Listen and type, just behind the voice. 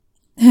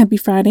Happy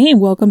Friday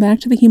and welcome back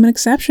to The Human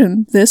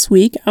Exception. This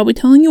week, I'll be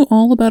telling you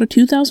all about a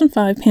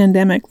 2005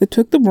 pandemic that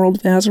took the world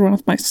of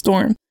Azeroth by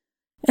storm.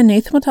 And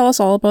Nathan will tell us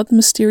all about the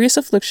mysterious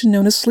affliction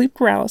known as sleep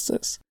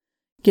paralysis.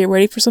 Get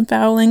ready for some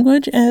foul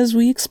language as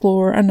we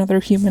explore another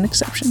human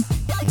exception.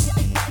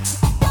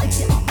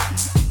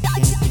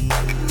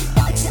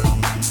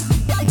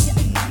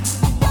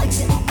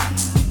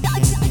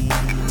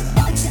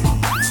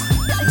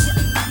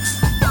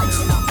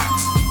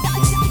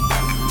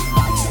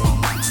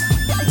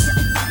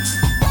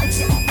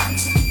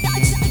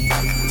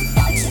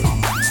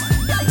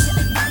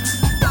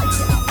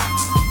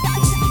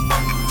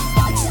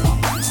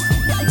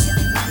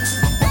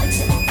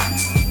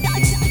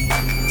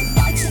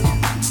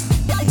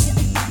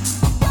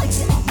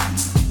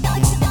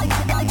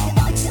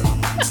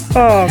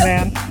 Oh,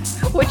 man.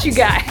 What you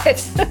got?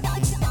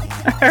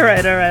 All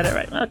right.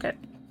 Okay.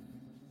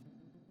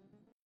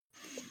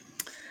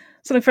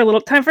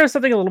 Time for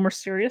something a little more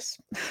serious.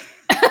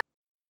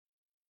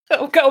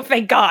 Oh,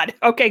 thank God.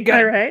 Okay, good.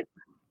 All right.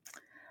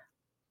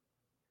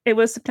 It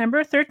was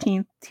September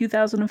 13th,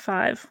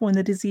 2005, when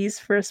the disease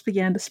first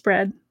began to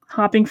spread,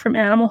 hopping from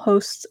animal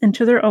hosts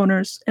into their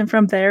owners, and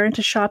from there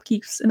into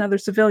shopkeepers and other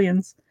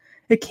civilians.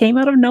 It came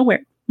out of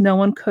nowhere. No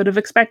one could have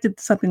expected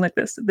something like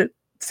this. That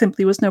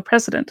simply was no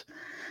precedent.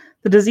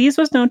 The disease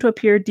was known to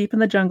appear deep in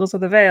the jungles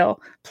of the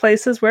Vale,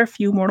 places where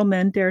few mortal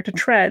men dared to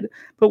tread,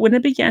 but when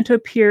it began to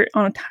appear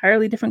on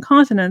entirely different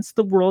continents,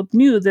 the world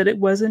knew that it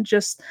wasn't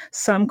just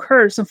some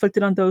curse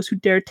inflicted on those who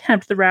dared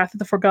tempt the wrath of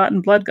the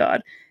forgotten blood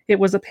god. It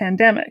was a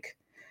pandemic.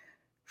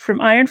 From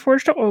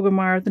Ironforge to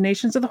Orgrimmar, the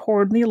nations of the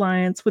Horde and the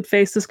Alliance would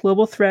face this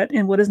global threat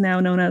in what is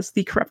now known as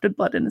the Corrupted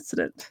Blood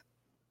Incident.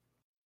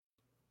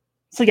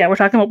 So yeah, we're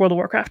talking about World of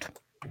Warcraft.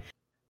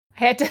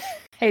 I had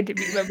to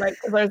mute my mic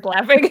because I was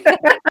laughing.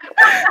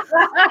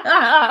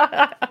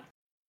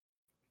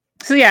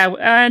 So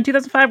yeah, in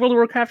 2005, World of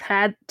Warcraft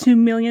had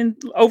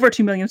over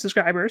 2 million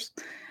subscribers,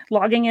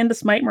 logging in to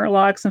smite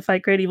murlocs and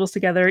fight great evils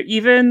together.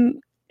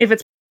 Even if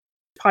its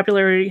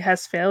popularity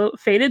has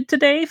faded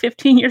today,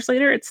 15 years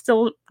later, it's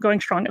still going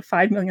strong at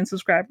 5 million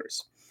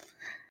subscribers.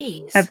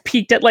 Jeez. Have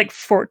peaked at like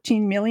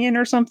 14 million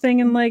or something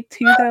in like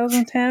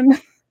 2010.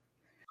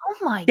 Oh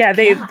my God.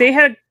 God. They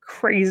had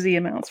crazy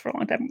amounts for a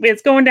long time.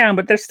 It's going down,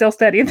 but they're still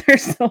steady. They're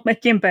still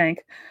making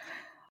bank.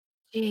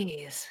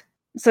 Jeez.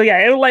 So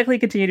yeah, it'll likely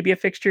continue to be a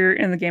fixture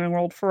in the gaming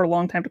world for a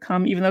long time to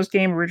come. Even though this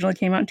game originally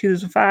came out in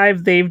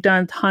 2005, they've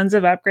done tons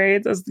of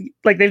upgrades.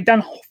 They've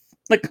done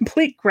like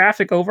complete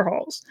graphic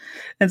overhauls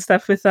and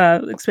stuff with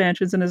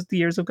expansions. And as the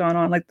years have gone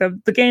on, like the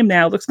game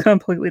now looks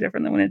completely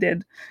different than when it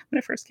did when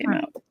it first came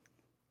out.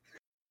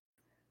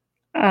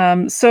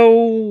 So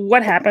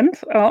what happened?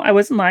 Well, I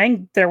wasn't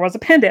lying. There was a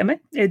pandemic.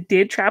 It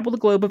did travel the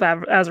globe of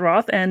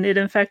Azeroth, and it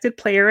infected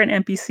player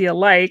and NPC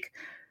alike.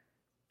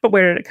 But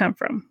where did it come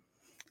from?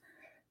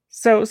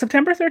 So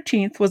September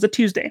 13th was a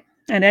Tuesday,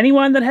 and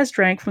anyone that has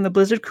drank from the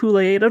Blizzard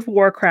Kool-Aid of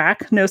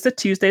Warcrack knows that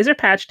Tuesdays are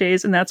patch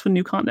days, and that's when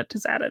new content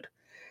is added.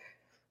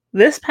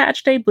 This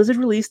patch day, Blizzard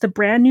released a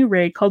brand new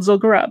raid called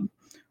Zul'Gurub.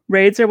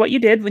 Raids are what you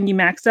did when you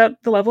maxed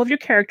out the level of your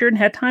character and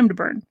had time to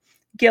burn.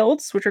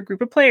 Guilds, which are a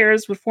group of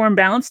players, would form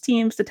balanced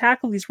teams to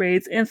tackle these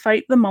raids and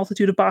fight the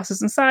multitude of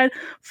bosses inside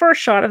for a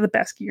shot at the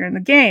best gear in the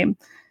game,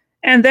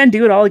 and then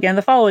do it all again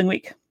the following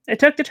week. It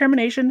took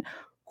determination,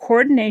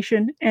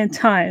 coordination, and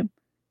time.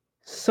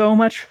 So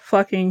much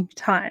fucking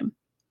time.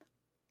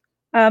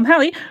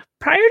 Hallie,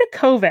 prior to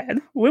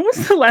COVID, when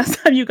was the last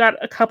time you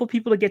got a couple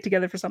people to get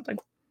together for something?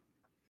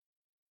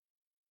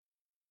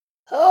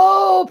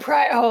 So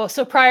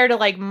prior to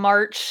like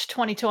March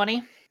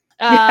 2020.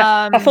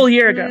 Yeah, a full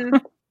year ago.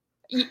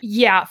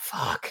 Yeah,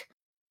 fuck.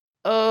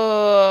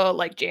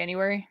 Like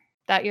January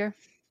that year.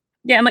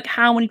 Yeah, and like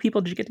how many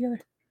people did you get together?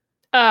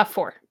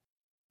 4.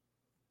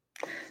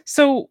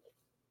 So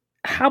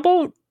how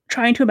about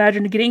trying to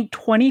imagine getting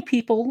 20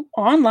 people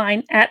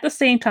online at the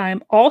same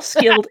time, all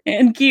skilled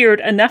and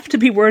geared enough to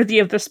be worthy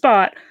of the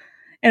spot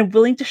and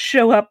willing to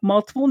show up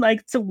multiple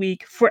nights a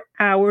week for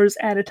hours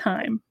at a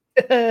time?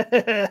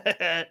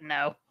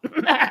 No.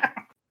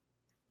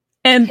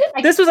 And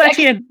this was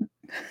actually a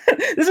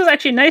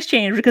nice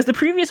change because the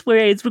previous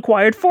raids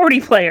required 40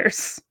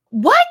 players.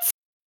 What?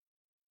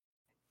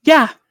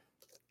 Yeah.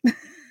 And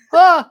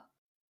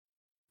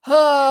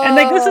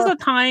like this is a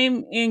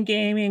time in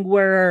gaming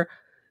where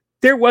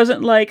there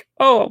wasn't like,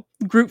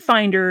 group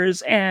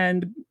finders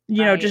and,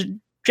 right, just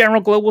general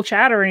global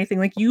chat or anything.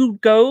 Like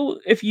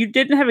if you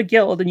didn't have a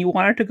guild and you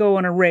wanted to go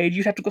on a raid,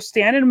 you'd have to go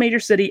stand in a major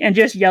city and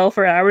just yell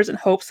for hours and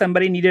hope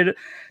somebody needed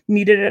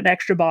an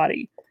extra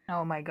body.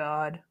 Oh my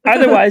God.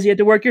 Otherwise, you had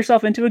to work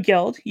yourself into a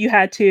guild. You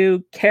had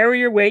to carry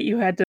your weight. You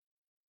had to,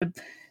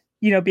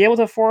 be able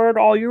to afford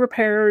all your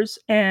repairs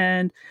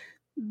and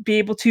be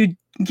able to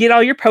get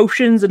all your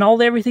potions and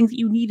all everything that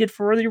you needed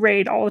for the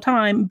raid all the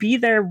time. Be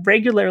there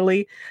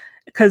regularly,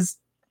 because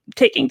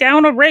taking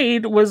down a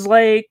raid was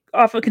like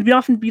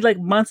often be like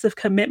months of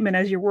commitment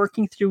as you're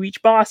working through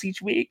each boss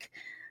each week.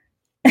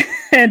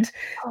 And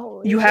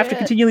you have to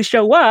continually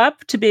show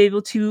up to be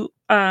able to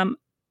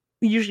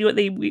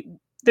usually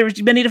there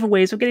was many different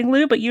ways of getting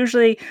loot, but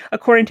usually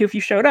according to if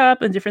you showed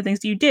up and different things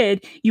that you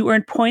did, you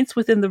earned points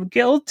within the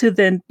guild to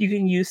then you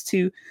can use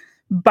to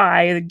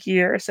buy the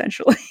gear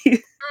essentially. So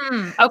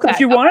if Okay.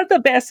 you wanted the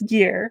best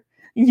gear,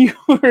 you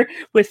were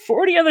with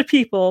 40 other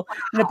people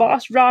and the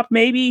boss dropped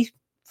maybe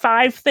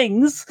 5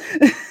 things.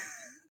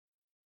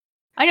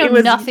 I know It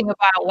was nothing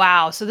about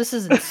WoW, so this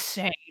is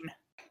insane.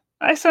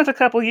 I spent a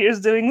couple years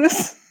doing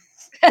this.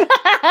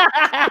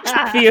 Just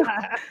a few.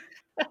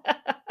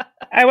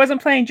 I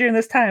wasn't playing during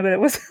this time, but it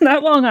was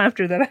not long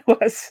after that I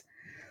was.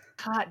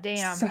 Hot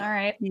damn. So, All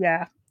right.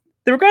 yeah.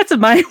 The regrets of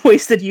my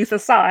wasted youth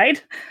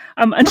aside,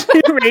 a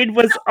new raid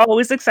was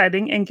always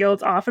exciting, and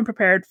guilds often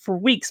prepared for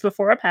weeks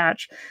before a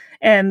patch,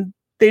 and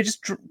they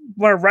just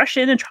want to rush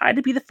in and try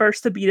to be the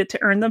first to beat it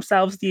to earn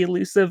themselves the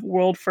elusive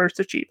world first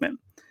achievement.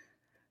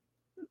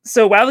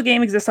 So while the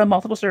game exists on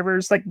multiple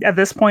servers, like at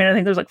this point, I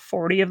think there's like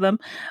 40 of them.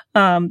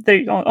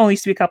 There only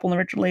used to be a couple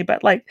originally,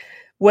 but like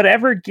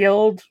whatever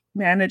guild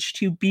managed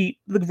to beat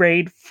the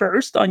raid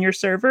first on your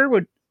server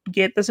would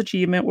get this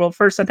achievement world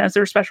first. Sometimes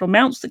there were special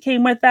mounts that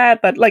came with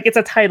that, but like it's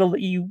a title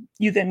that you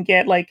then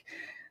get. Like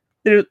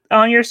there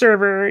on your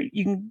server,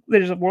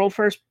 there's a world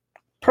first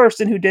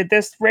person who did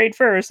this raid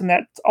first, and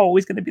that's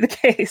always going to be the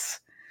case.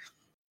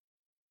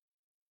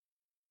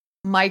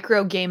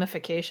 Micro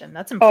gamification.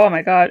 That's impressive. Oh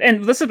my god!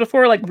 And this is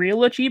before like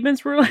real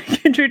achievements were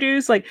like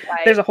introduced. Like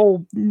there's a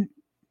whole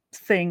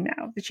thing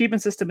now. The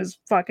achievement system is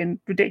fucking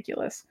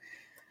ridiculous.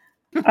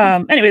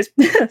 Anyways,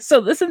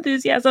 so this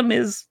enthusiasm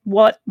is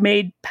what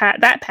made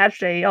that patch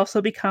day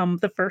also become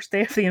the first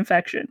day of the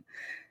infection.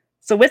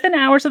 So within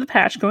hours of the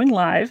patch going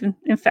live,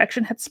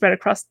 infection had spread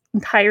across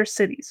entire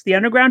cities. The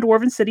underground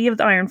dwarven city of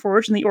the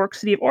Ironforge and the orc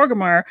city of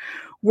Orgrimmar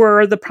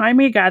were the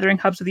primary gathering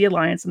hubs of the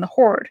Alliance and the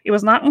Horde. It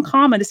was not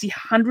uncommon to see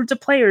hundreds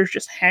of players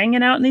just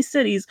hanging out in these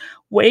cities,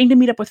 waiting to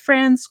meet up with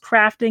friends,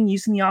 crafting,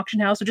 using the auction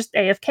house, or just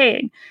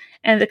AFKing.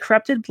 And the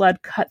corrupted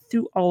blood cut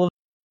through all of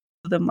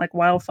them like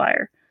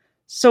wildfire.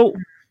 So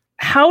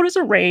how does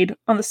a raid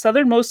on the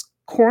southernmost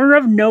corner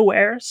of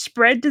nowhere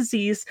spread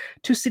disease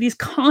to cities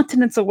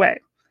continents away?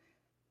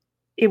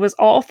 It was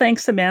all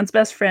thanks to man's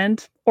best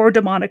friend or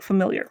demonic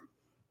familiar.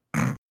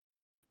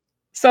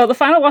 So the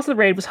final boss of the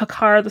raid was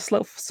Hakar the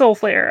Soul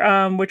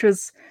Flayer, which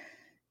was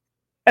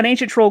an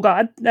ancient troll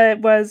god that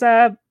was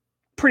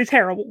pretty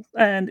terrible.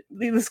 And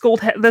this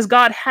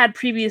god had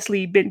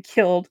previously been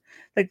killed.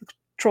 Like the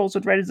trolls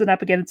would raise it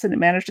up again and didn't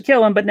manage to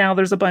kill him, but now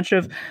there's a bunch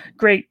of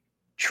great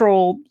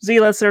troll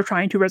zealots that are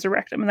trying to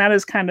resurrect him. And that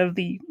is kind of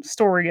the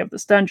story of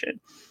this dungeon.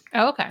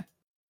 Oh, okay.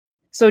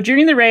 So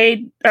during the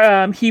raid,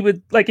 he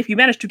would, like, if you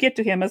managed to get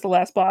to him as the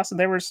last boss, and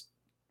there was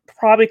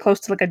probably close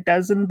to like a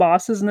dozen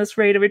bosses in this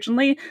raid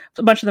originally.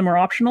 A bunch of them were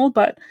optional,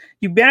 but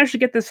you managed to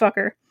get this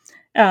fucker.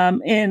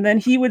 And then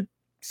he would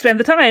spend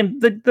the time,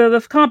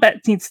 the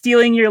combat scene,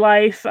 stealing your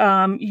life.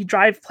 He'd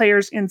drive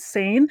players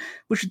insane,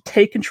 which would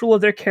take control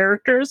of their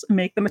characters and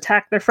make them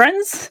attack their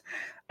friends.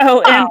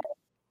 And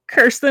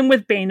curse them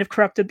with Bane of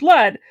Corrupted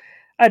Blood,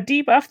 a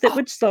debuff that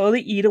would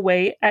slowly eat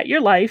away at your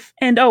life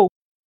and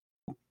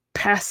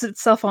pass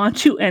itself on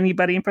to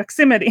anybody in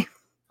proximity.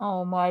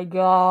 Oh my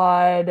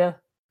god.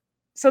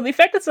 So the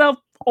effect itself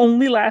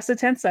only lasted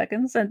 10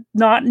 seconds and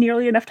not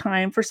nearly enough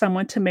time for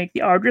someone to make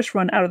the arduous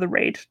run out of the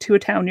raid to a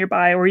town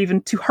nearby or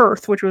even to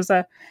Hearth, which was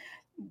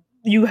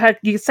you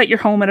could set your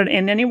home at an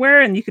inn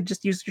anywhere and you could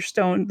just use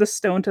the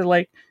stone to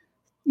like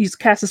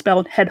cast a spell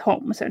and head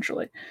home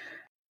essentially.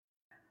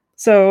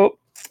 So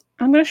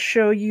I'm going to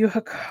show you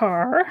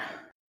Hakar.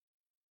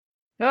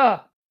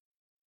 Oh.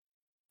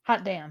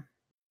 Hot damn.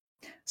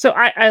 So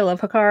I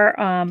love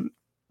Hakar.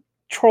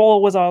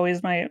 Troll was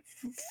always my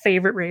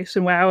favorite race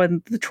in WoW,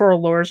 and the troll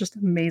lore is just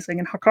amazing,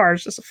 and Hakar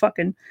is just a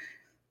fucking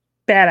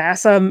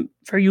badass.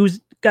 For you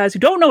guys who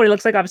don't know what he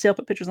looks like, obviously I'll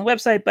put pictures on the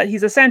website, but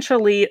he's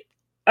essentially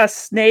a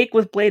snake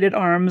with bladed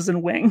arms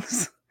and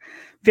wings.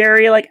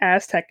 Very like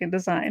Aztec in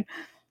design.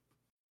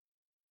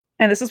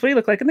 And this is what he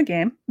looked like in the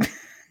game.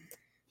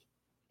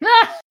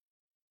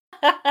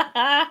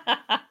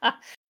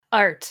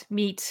 Art,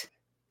 meet,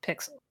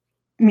 pixel.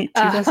 Meet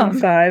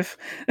 2005.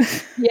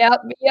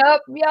 Yep.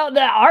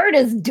 The art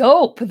is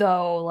dope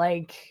though.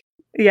 Like,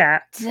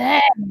 yeah.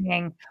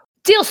 Dang.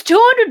 Deals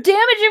 200 damage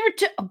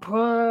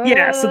every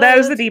Yeah, so that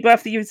is the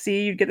debuff that you would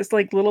see. You get this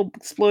like little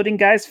exploding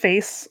guy's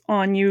face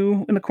on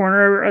you in the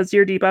corner as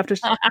your debuff to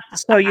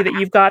show you that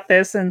you've got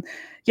this. And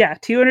yeah,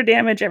 200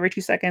 damage every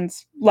 2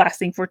 seconds,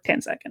 lasting for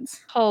 10 seconds.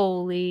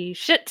 Holy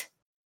shit.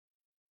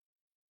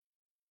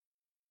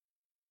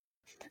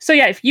 So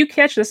yeah, if you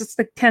catch this, it's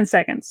like 10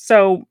 seconds.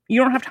 So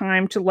you don't have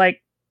time to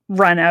like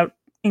run out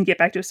and get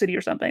back to a city or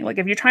something. Like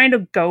if you're trying to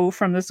go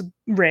from this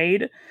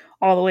raid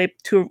all the way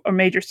to a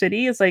major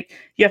city, it's like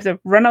you have to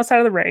run outside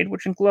of the raid,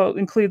 which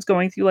includes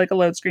going through like a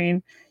load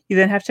screen. You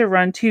then have to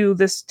run to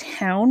this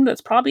town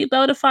that's probably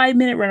about a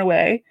 5-minute run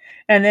away.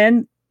 And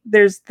then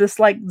there's this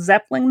like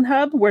Zeppelin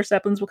hub where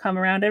Zeppelins will come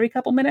around every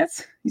couple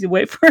minutes. You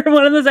wait for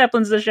one of the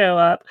Zeppelins to show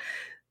up.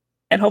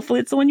 And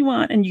hopefully it's the one you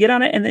want. And you get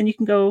on it and then you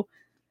can go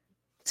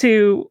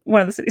to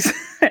one of the cities.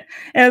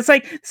 And it's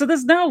like, so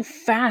there's no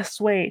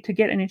fast way to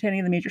get into any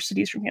of the major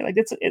cities from here. Like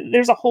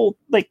there's a whole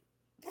like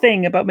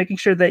thing about making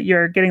sure that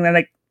you're getting there.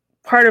 Like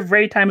part of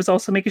raid time is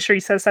also making sure you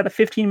set aside the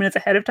 15 minutes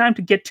ahead of time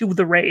to get to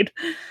the raid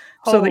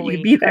so that you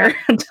can be there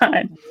on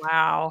time.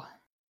 Wow.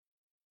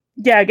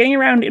 Yeah, getting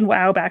around in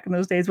WoW back in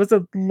those days was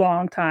a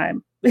long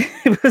time.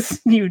 It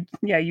was you'd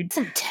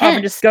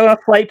often just go to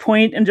a flight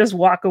point and just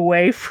walk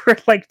away for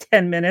like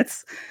 10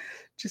 minutes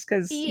just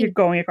because you're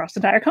going across the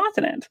entire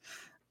continent.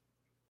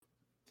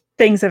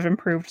 Things have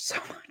improved so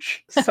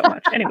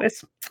much.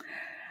 Anyways,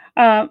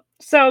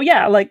 so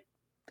yeah, like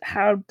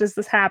how does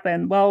this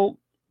happen? Well,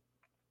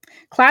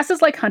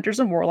 classes like hunters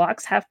and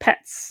warlocks have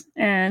pets,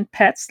 and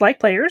pets, like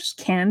players,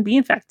 can be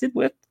infected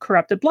with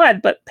corrupted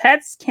blood, but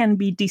pets can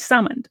be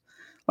desummoned,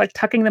 like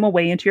tucking them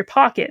away into your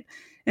pocket.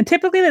 And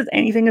typically, if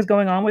anything is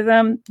going on with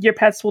them, your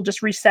pets will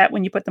just reset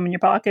when you put them in your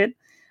pocket.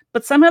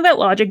 But somehow that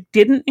logic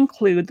didn't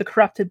include the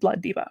corrupted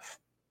blood debuff.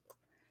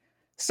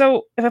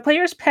 So, if a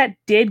player's pet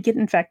did get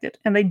infected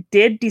and they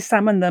did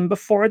desummon them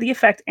before the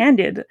effect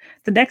ended,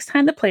 the next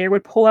time the player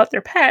would pull out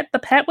their pet, the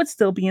pet would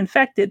still be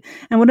infected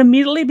and would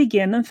immediately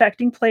begin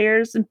infecting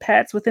players and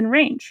pets within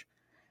range.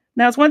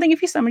 Now, it's one thing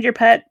if you summoned your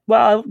pet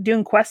while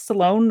doing quests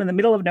alone in the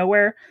middle of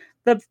nowhere,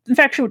 the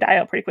infection would die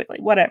out pretty quickly,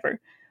 whatever.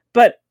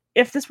 But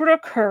if this were to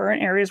occur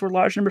in areas where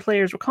large number of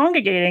players were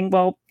congregating,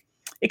 well,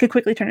 it could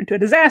quickly turn into a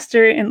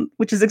disaster, and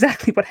which is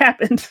exactly what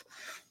happened.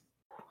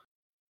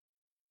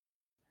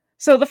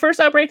 So the first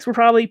outbreaks were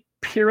probably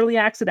purely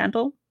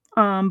accidental,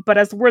 but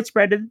as the word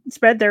spread,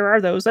 there are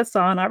those that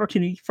saw an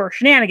opportunity for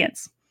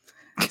shenanigans.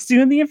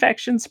 Soon the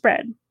infection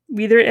spread,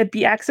 whether it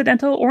be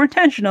accidental or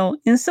intentional,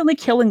 instantly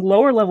killing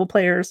lower level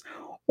players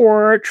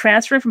or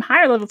transferring from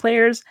higher level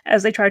players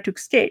as they tried to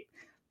escape.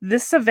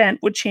 This event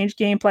would change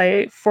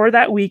gameplay for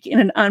that week in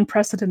an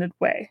unprecedented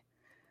way.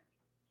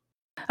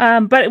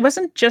 But it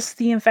wasn't just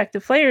the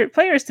infected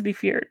players to be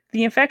feared.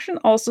 The infection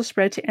also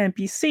spread to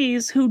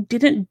NPCs who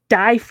didn't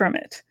die from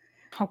it,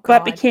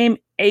 but became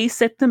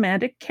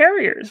asymptomatic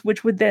carriers,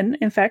 which would then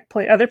infect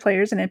other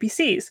players and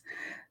NPCs.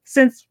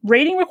 Since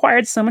raiding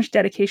required so much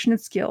dedication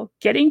and skill,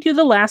 getting to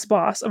the last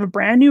boss of a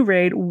brand new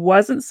raid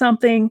wasn't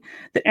something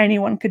that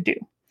anyone could do.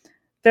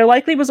 There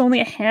likely was only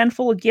a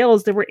handful of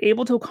guilds that were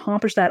able to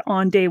accomplish that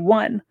on day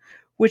one,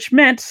 which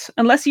meant,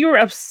 unless you were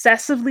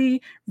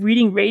obsessively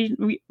reading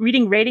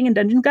raiding and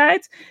dungeon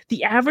guides,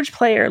 the average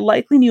player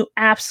likely knew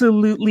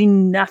absolutely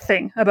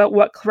nothing about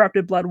what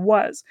corrupted blood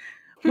was,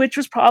 which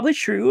was probably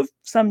true of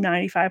some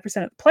 95%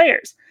 of the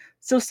players.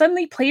 So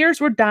suddenly players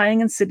were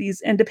dying in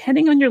cities, and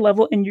depending on your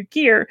level and your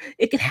gear,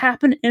 it could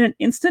happen in an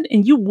instant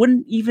and you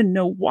wouldn't even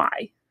know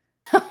why.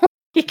 Oh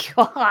my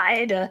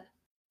God.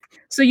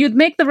 So you'd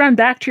make the run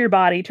back to your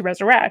body to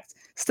resurrect.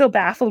 Still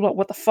baffled about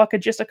what the fuck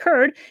had just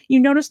occurred, you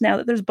notice now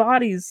that there's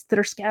bodies that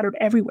are scattered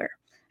everywhere.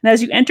 And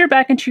as you enter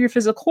back into your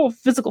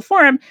physical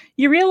form,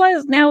 you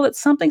realize now that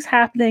something's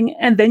happening,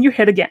 and then you're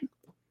hit again.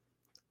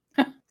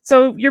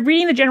 So you're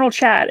reading the general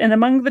chat, and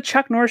among the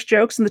Chuck Norris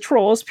jokes and the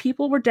trolls,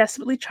 people were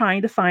desperately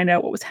trying to find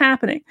out what was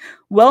happening.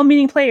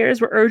 Well-meaning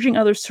players were urging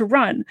others to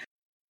run.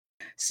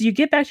 So you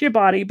get back to your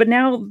body, but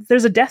now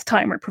there's a death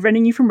timer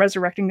preventing you from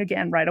resurrecting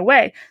again right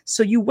away.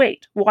 So you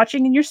wait,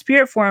 watching in your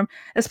spirit form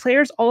as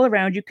players all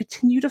around you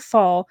continue to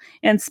fall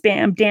and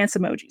spam dance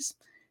emojis.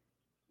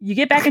 You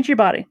get back into your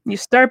body, you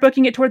start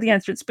booking it toward the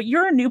entrance, but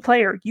you're a new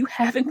player. You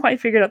haven't quite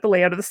figured out the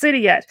layout of the city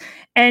yet,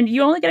 and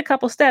you only get a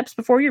couple steps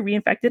before you're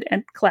reinfected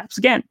and collapse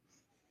again.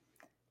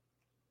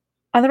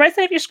 On the right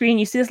side of your screen,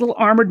 you see this little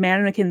armored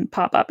mannequin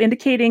pop up,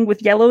 indicating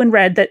with yellow and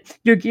red that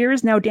your gear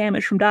is now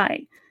damaged from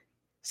dying.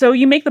 So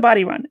you make the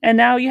body run, and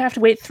now you have to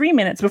wait 3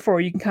 minutes before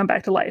you can come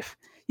back to life.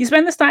 You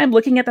spend this time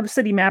looking at the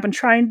city map and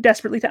trying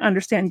desperately to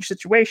understand your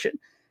situation.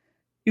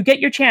 You get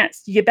your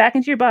chance, you get back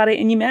into your body,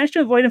 and you manage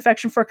to avoid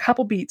infection for a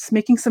couple beats,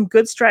 making some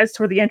good strides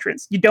toward the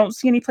entrance. You don't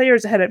see any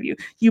players ahead of you.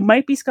 You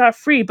might be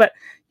scot-free, but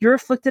you're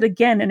afflicted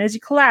again, and as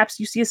you collapse,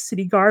 you see a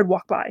city guard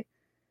walk by.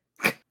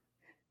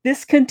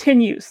 This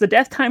continues, the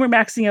death timer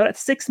maxing out at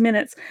 6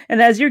 minutes,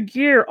 and as your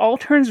gear all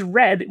turns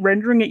red,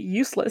 rendering it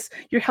useless,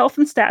 your health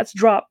and stats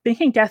drop,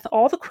 making death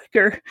all the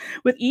quicker,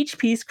 with each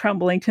piece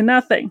crumbling to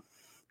nothing.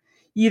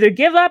 You either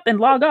give up and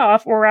log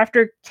off, or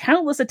after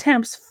countless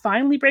attempts,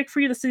 finally break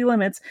free of the city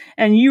limits,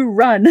 and you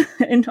run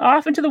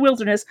off into the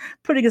wilderness,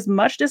 putting as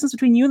much distance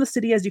between you and the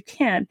city as you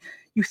can.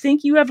 You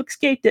think you have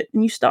escaped it,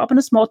 and you stop in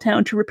a small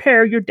town to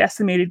repair your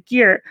decimated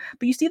gear.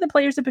 But you see the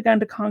players have begun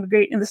to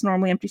congregate in this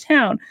normally empty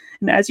town.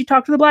 And as you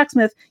talk to the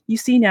blacksmith, you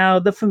see now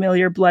the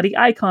familiar bloody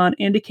icon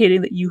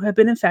indicating that you have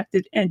been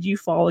infected and you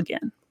fall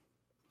again.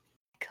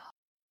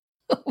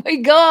 Oh my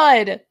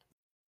God.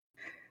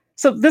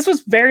 So this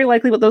was very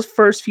likely what those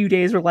first few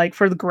days were like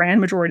for the grand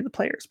majority of the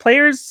players.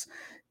 Players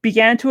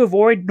began to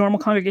avoid normal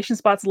congregation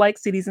spots like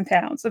cities and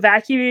towns,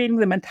 evacuating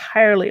them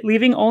entirely,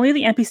 leaving only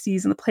the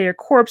NPCs and the player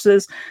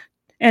corpses,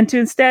 and to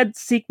instead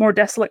seek more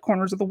desolate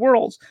corners of the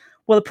world.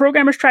 While the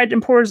programmers tried to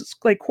impose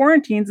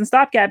quarantines and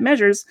stopgap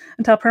measures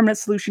until a permanent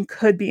solution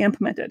could be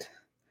implemented.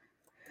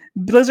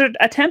 Blizzard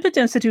attempted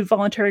to institute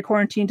voluntary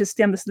quarantine to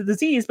stem the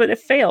disease, but it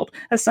failed,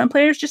 as some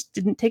players just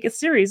didn't take it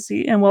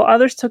seriously, and while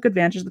others took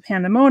advantage of the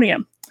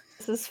pandemonium.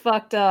 This is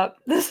fucked up.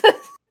 This is...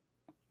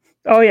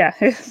 Oh yeah,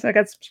 I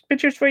got some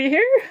pictures for you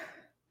here.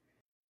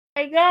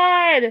 My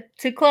God,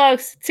 too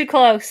close, too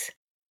close.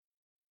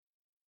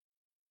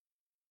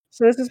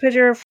 So this is a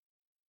picture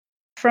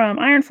from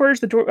Ironforge,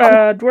 the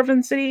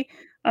Dwarven city.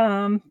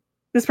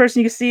 This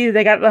person, you can see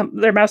they got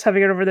their mouse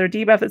hovering over their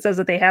debuff. It says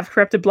that they have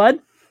corrupted blood.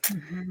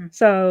 Mm-hmm.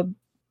 So,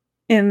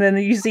 and then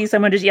you see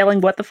someone just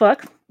yelling, "What the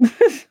fuck?"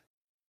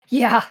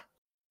 Yeah.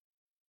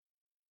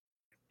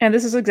 And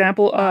this is an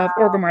example of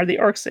Orgrimmar, the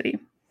Orc city.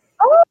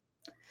 Oh.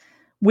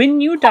 When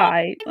you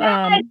die,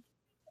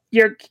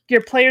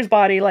 your player's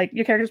body, like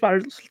your character's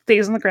body,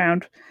 stays on the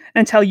ground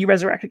until you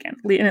resurrect again,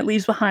 and it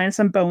leaves behind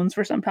some bones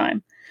for some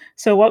time.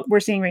 So what we're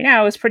seeing right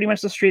now is pretty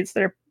much the streets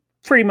that are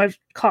pretty much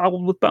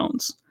cobbled with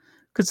bones,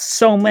 because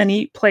so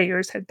many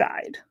players had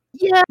died.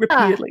 Yeah.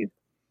 Repeatedly.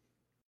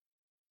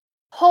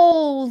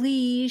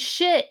 Holy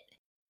shit.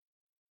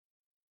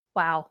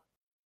 Wow.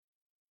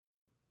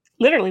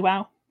 Literally,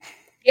 wow.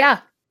 Yeah.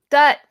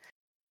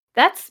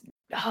 That's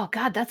oh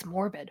God, that's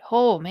morbid.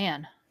 Oh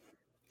man.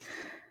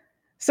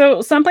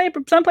 So some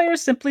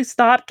players simply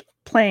stopped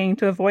playing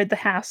to avoid the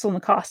hassle and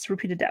the cost of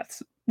repeated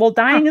deaths. While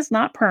dying is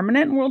not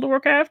permanent in World of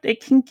Warcraft,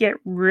 it can get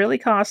really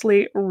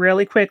costly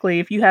really quickly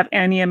if you have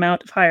any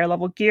amount of higher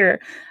level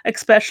gear,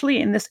 especially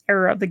in this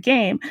era of the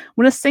game,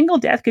 when a single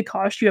death could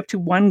cost you up to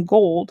 1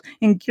 gold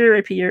in gear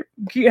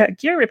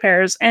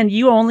repairs, and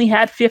you only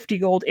had 50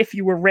 gold if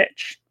you were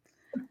rich.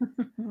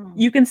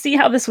 You can see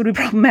how this would be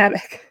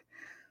problematic.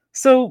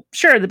 So,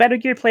 sure, the better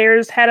gear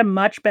players had a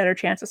much better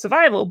chance of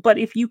survival, but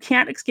if you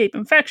can't escape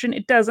infection,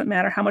 it doesn't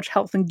matter how much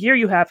health and gear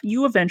you have,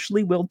 you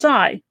eventually will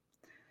die.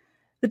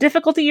 The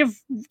difficulty of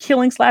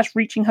killing /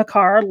 reaching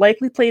Hakar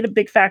likely played a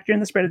big factor in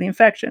the spread of the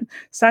infection.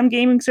 Some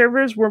gaming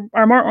servers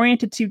are more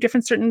oriented to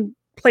different certain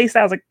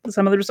playstyles, like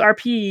some of them are just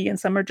RP, and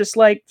some are just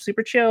like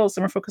super chill,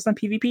 some are focused on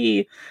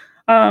PvP.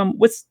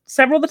 With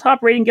several of the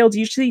top rating guilds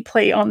usually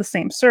play on the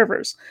same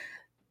servers.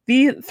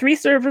 The 3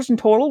 servers in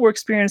total were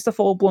experienced a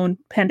full-blown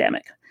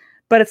pandemic,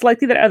 but it's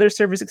likely that other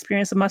servers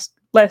experience a much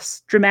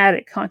less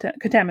dramatic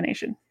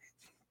contamination.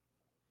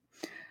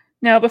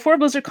 Now, before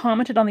Blizzard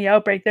commented on the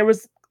outbreak, there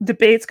was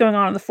debates going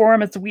on in the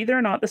forum as to whether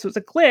or not this was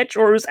a glitch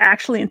or it was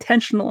actually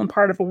intentional and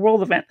part of a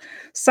world event.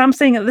 Some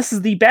saying that this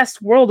is the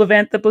best world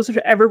event that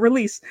Blizzard ever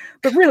released,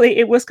 but really,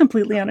 it was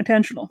completely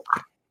unintentional.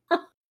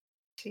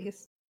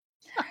 Jeez.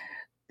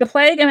 The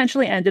plague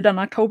eventually ended on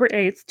October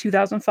 8th,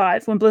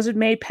 2005, when Blizzard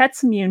made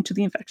pets immune to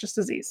the infectious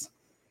disease.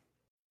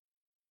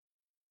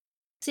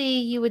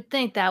 See, you would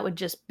think that would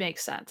just make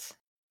sense.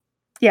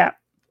 Yeah.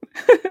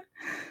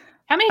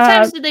 How many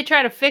times did they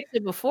try to fix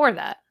it before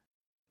that?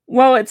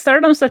 Well, it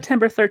started on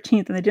September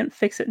 13th, and they didn't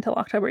fix it until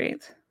October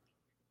 8th.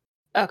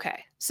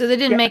 Okay. So they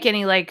didn't make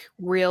any, like,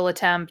 real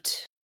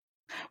attempt?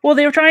 Well,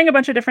 they were trying a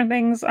bunch of different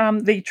things.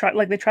 They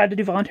tried to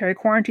do voluntary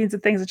quarantines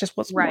and things. It just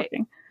wasn't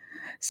working.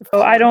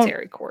 So I don't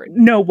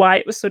know why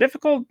it was so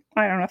difficult.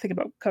 I don't know nothing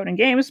about coding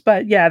games,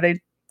 but yeah, they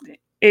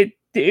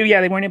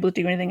weren't able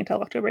to do anything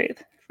until October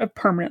 8th,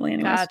 permanently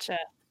anyways. Gotcha.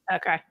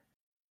 Okay.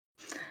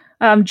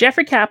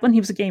 Jeffrey Kaplan,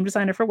 he was a game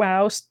designer for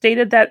WoW,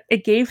 stated that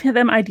it gave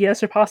them ideas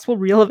for possible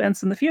real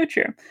events in the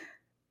future.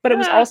 But it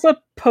was also a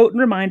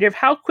potent reminder of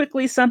how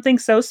quickly something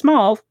so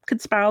small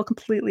could spiral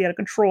completely out of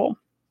control.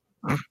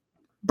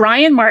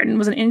 Brian Martin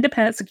was an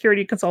independent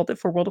security consultant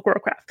for World of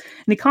Warcraft,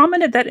 and he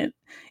commented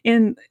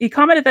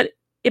that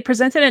it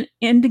presented an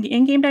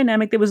in-game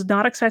dynamic that was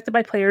not expected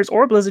by players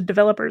or Blizzard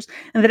developers,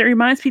 and that it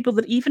reminds people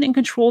that even in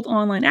controlled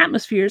online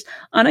atmospheres,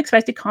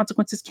 unexpected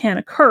consequences can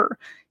occur.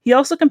 He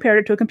also compared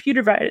it to a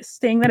computer virus,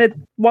 saying that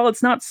while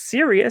it's not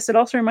serious, it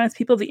also reminds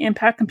people of the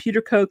impact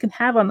computer code can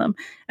have on them,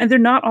 and they're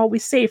not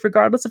always safe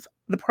regardless of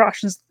the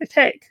precautions they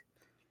take.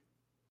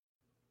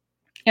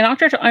 In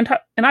October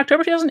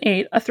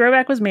 2008, a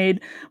throwback was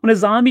made when a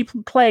zombie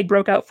plague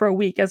broke out for a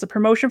week as a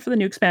promotion for the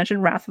new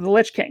expansion, Wrath of the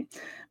Lich King,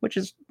 which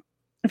is,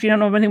 if you don't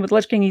know anything with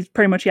Lich King, he's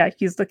pretty much,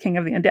 he's the king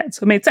of the undead,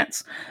 so it made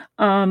sense.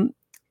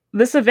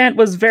 This event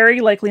was very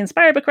likely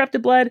inspired by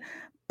corrupted blood,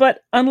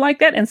 but unlike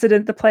that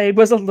incident, the plague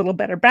was a little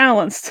better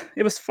balanced.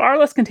 It was far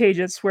less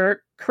contagious,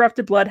 where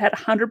corrupted blood had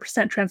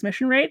 100%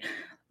 transmission rate.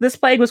 This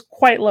plague was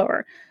quite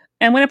lower.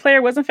 And when a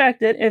player was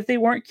infected, if they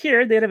weren't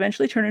cured, they'd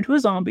eventually turn into a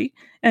zombie,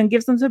 and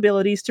gives them the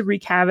abilities to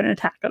wreak havoc and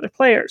attack other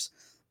players.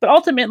 But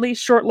ultimately,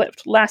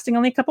 short-lived, lasting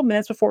only a couple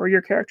minutes before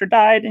your character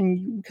died, and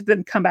you could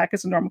then come back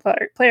as a normal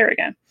player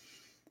again.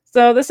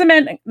 So this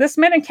meant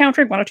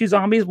encountering 1 or 2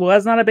 zombies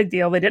was not a big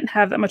deal. They didn't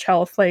have that much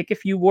health. Like,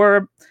 if you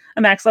were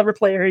a max level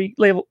player,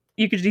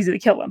 you could easily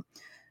kill them.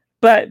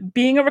 But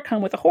being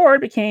overcome with a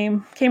horde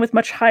came with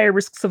much higher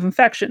risks of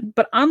infection.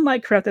 But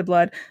unlike corrupted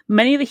blood,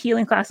 many of the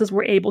healing classes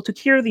were able to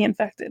cure the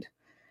infected.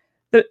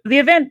 The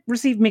event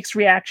received mixed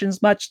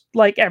reactions, much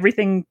like every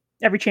change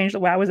that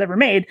WoW has ever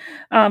made.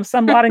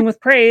 Some lauding with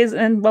praise,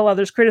 and while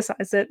others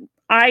criticized it.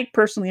 I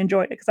personally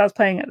enjoyed it because I was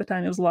playing it at the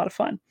time. It was a lot of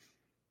fun.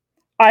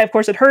 I, of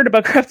course, had heard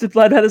about corrupted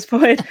blood by this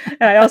point,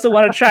 and I also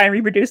wanted to try and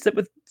reproduce it.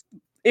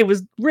 It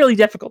was really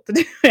difficult to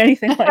do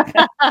anything like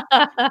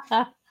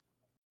that.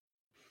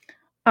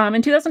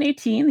 In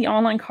 2018, the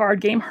online card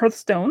game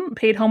Hearthstone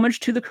paid homage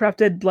to the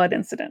corrupted blood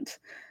incident.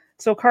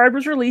 So a card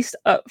was released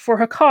for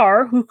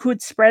Hakar, who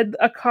could spread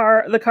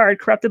the card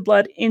corrupted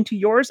blood into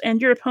yours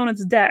and your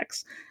opponent's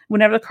decks.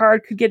 Whenever the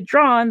card could get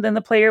drawn, then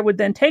the player would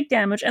then take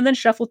damage and then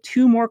shuffle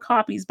 2 more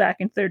copies back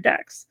into their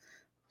decks.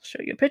 I'll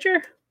show you a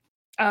picture.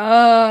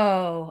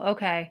 Oh,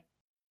 okay.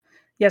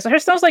 Yeah, so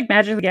Hearthstone's like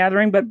Magic the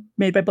Gathering, but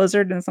made by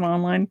Blizzard, and it's an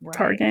online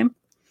card game.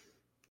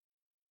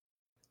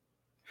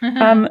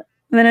 Then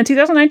in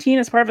 2019,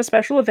 as part of a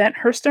special event,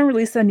 Hearthstone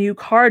released a new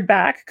card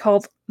back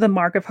called the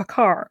Mark of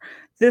Hakar.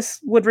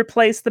 This would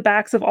replace the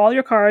backs of all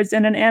your cards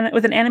with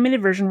an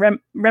animated version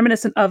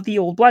reminiscent of the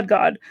old Blood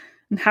God.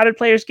 And how did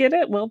players get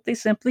it? Well, they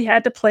simply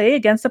had to play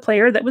against a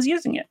player that was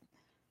using it.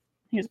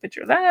 Here's a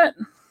picture of that.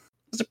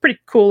 It's a pretty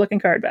cool looking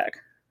card back.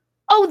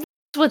 Oh, that's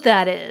what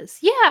that is.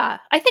 Yeah,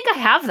 I think I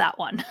have that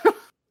one.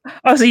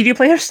 Oh, so you do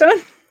play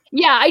Hearthstone?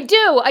 Yeah, I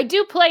do. I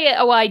do play it.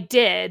 Oh, I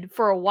did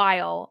for a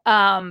while.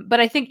 But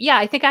I think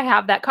I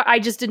have that card. I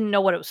just didn't know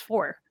what it was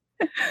for.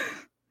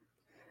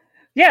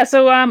 Yeah,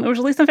 so it was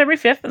released on February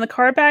 5th, and the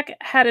card back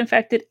had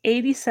infected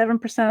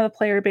 87% of the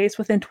player base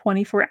within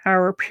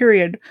 24-hour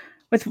period,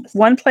 with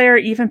one player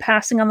even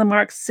passing on the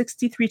mark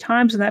 63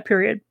 times in that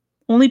period.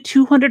 Only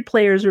 200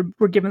 players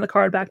were given the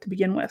card back to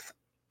begin with.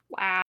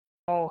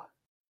 Wow.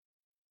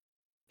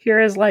 Here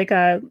is like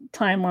a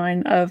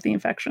timeline of the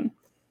infection.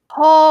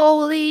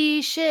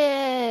 Holy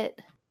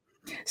shit.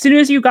 As soon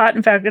as you got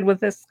infected with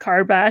this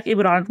card back, it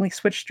would automatically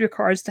switch your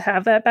cards to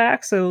have that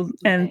back. So,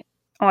 and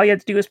all you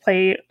had to do was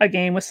play a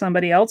game with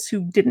somebody else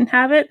who didn't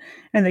have it,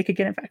 and they could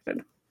get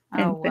infected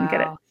and then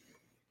get it.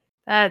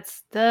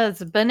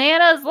 That's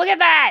bananas. Look at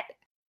that.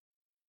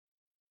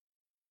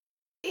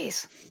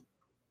 Jeez.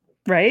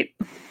 Right?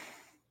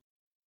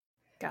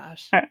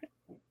 Gosh. All right.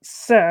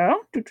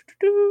 So,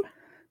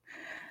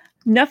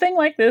 nothing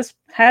like this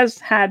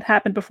had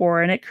happened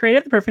before, and it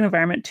created the perfect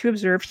environment to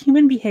observe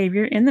human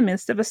behavior in the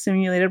midst of a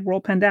simulated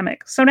world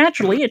pandemic. So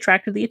naturally, it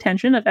attracted the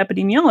attention of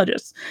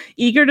epidemiologists,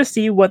 eager to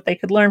see what they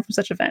could learn from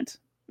such an event.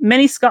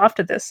 Many scoffed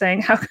at this,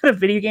 saying, how could a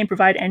video game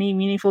provide any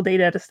meaningful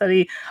data to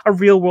study a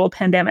real-world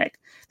pandemic?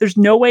 There's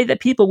no way that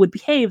people would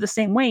behave the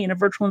same way in a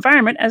virtual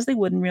environment as they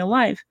would in real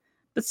life.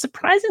 But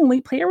surprisingly,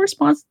 player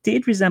response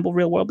did resemble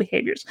real-world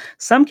behaviors.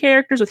 Some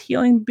characters with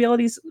healing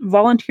abilities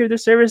volunteered their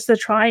service to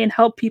try and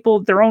help people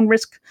at their own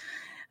risk,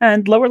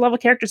 and lower-level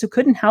characters who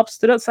couldn't help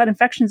stood outside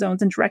infection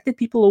zones and directed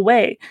people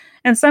away.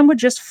 And some would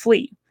just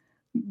flee,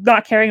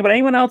 not caring about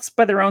anyone else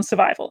but their own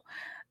survival.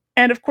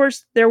 And of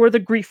course, there were the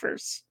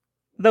griefers,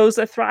 those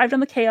that thrived on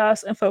the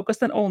chaos and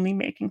focused on only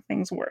making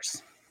things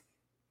worse.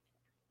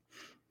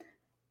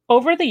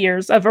 Over the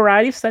years, a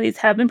variety of studies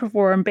have been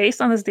performed based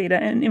on this data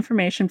and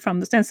information from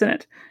this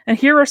incident, and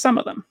here are some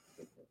of them.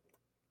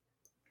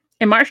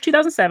 In March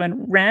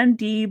 2007, Rand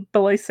D.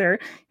 Belayser,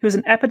 who was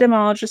an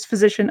epidemiologist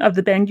physician of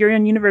the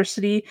Ben-Gurion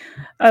University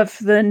of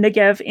the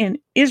Negev in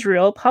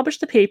Israel,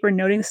 published a paper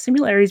noting the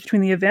similarities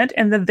between the event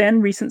and the then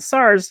recent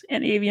SARS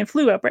and avian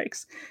flu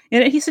outbreaks.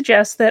 In it, he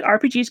suggests that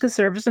RPGs could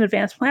serve as an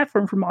advanced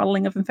platform for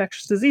modeling of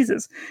infectious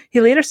diseases.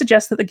 He later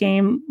suggests that the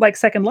game, like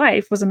Second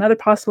Life, was another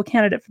possible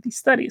candidate for these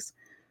studies.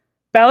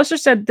 Ballister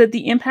said that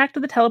the impact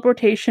of the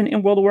teleportation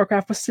in World of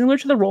Warcraft was similar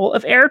to the role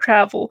of air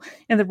travel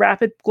in the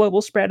rapid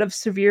global spread of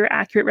severe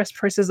acute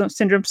respiratory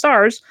syndrome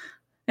SARS.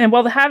 And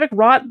while the havoc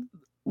wrought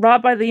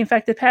by the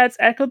infected pets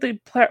echoed the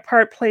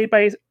part played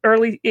by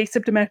early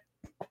asymptomatic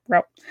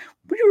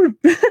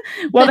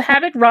while the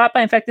havoc wrought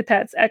by infected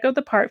pets echoed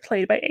the part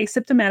played by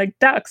asymptomatic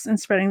ducks in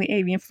spreading the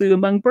avian flu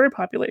among bird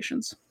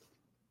populations.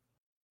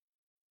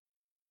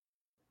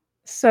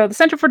 So the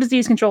Center for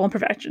Disease Control and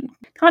Prevention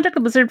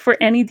contacted Blizzard for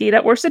any data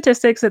or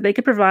statistics that they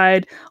could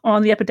provide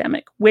on the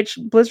epidemic, which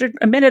Blizzard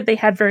admitted they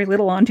had very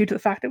little on due to the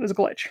fact it was a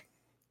glitch.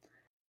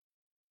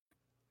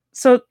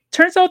 So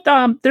turns out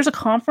there's a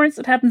conference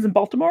that happens in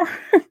Baltimore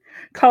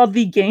called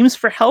the Games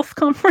for Health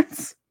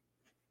Conference.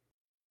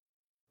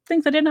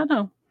 Things I did not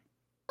know.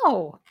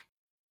 Oh.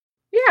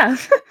 Yeah.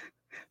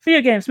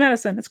 Video games,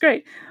 medicine, it's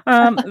great.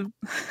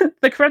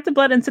 The corrupted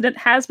blood incident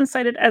has been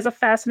cited as a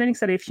fascinating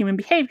study of human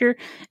behavior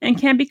and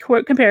can be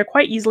compared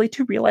quite easily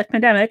to real-life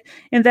pandemic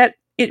in that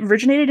it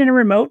originated in a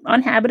remote,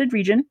 uninhabited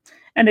region,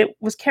 and it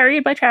was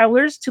carried by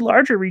travelers to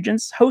larger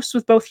regions, hosts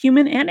with both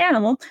human and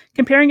animal,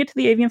 comparing it to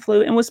the avian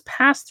flu, and was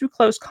passed through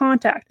close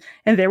contact.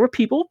 And there were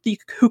people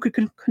who could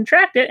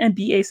contract it and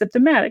be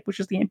asymptomatic, which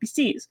is the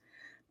NPCs.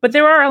 But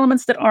there are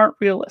elements that aren't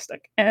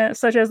realistic,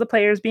 such as the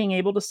players being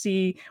able to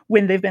see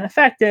when they've been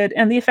affected,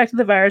 and the effect of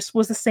the virus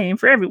was the same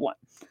for everyone.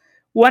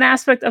 One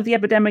aspect of the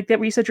epidemic that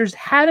researchers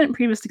hadn't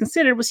previously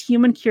considered was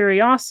human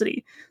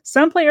curiosity.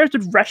 Some players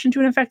would rush into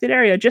an infected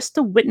area just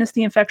to witness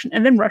the infection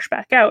and then rush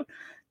back out.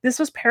 This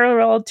was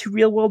parallel to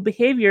real-world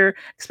behavior,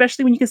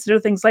 especially when you consider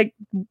things like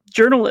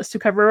journalists who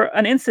cover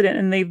an incident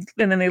and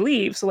then they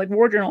leave. So like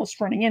war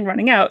journalists running in,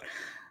 running out.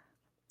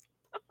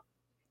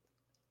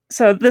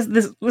 So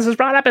this was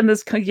brought up in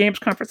this games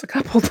conference a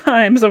couple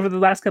times over the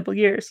last couple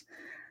years.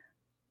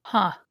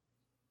 Huh.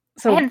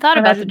 So I hadn't thought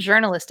about the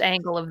journalist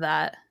angle of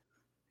that.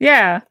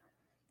 Yeah.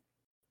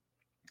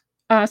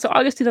 So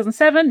August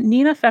 2007,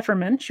 Nina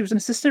Pfefferman, she was an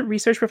assistant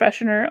research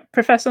professor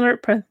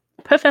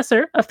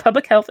of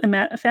public health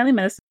and family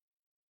medicine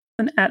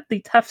at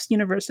the Tufts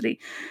University.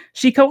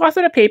 She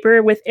co-authored a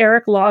paper with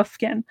Eric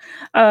Lofgren,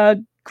 a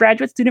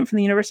graduate student from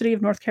the University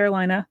of North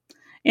Carolina,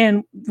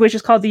 which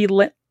is called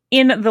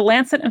in the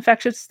Lancet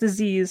Infectious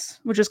Disease,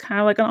 which is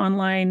kind of like an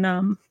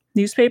online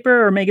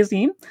newspaper or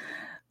magazine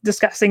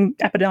discussing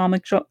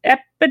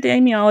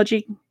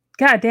epidemiology.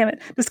 God damn it,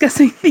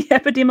 discussing the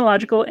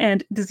epidemiological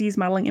and disease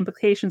modeling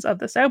implications of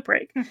this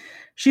outbreak.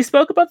 She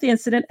spoke about the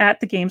incident at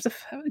the Games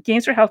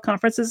for Health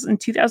conferences in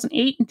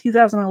 2008 and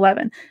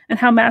 2011, and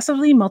how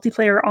massively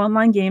multiplayer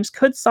online games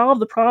could solve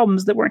the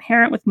problems that were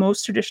inherent with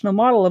most traditional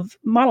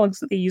models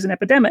that they use in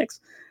epidemics.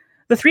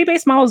 The three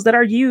base models that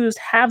are used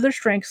have their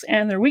strengths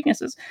and their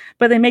weaknesses,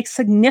 but they make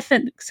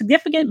significant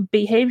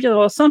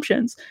behavioral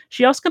assumptions.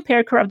 She also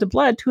compared corrupted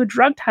blood to a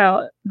drug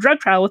trial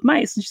with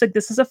mice, and she's like,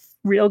 this is a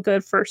real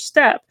good first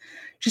step.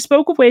 She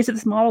spoke of ways that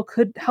this model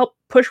could help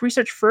push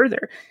research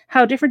further,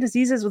 how different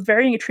diseases with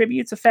varying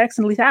attributes, effects,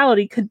 and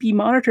lethality could be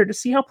monitored to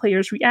see how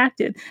players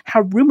reacted,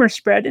 how rumors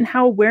spread, and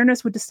how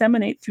awareness would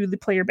disseminate through the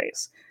player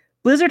base.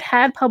 Blizzard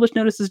had published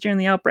notices during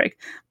the outbreak,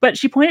 but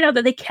she pointed out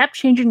that they kept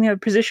changing their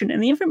position,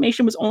 and the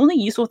information was only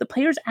useful if the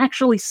players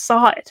actually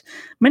saw it.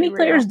 Many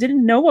players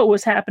didn't know what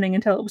was happening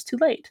until it was too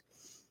late.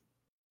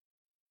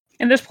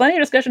 And there's plenty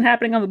of discussion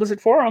happening on the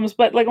Blizzard forums,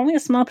 but like only a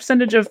small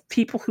percentage of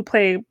people who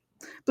play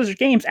Blizzard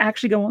games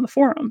actually go on the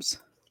forums.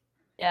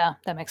 Yeah,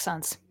 that makes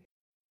sense.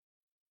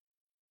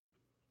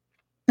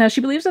 Now,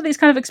 she believes that these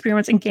kind of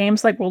experiments in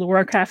games like World of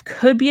Warcraft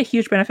could be a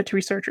huge benefit to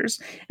researchers,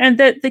 and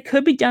that they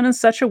could be done in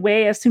such a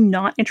way as to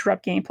not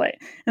interrupt gameplay,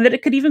 and that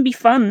it could even be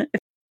fun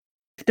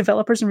if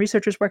developers and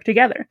researchers work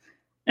together.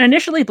 And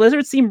initially,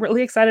 Blizzard seemed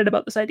really excited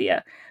about this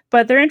idea,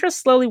 but their interest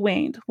slowly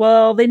waned.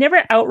 While they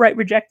never outright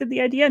rejected the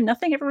idea,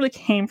 nothing ever really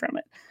came from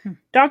it.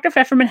 Dr.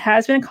 Pfefferman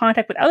has been in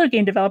contact with other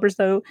game developers,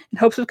 though, in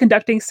hopes of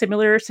conducting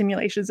similar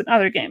simulations in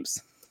other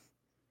games.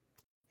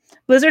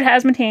 Blizzard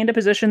has maintained a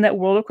position that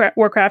World of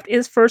Warcraft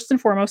is first and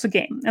foremost a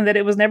game, and that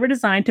it was never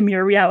designed to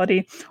mirror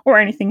reality or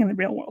anything in the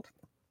real world.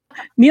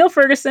 Neil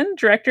Ferguson,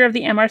 director of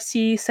the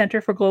MRC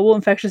Center for Global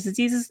Infectious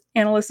Diseases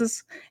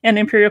Analysis and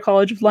Imperial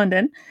College of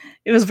London,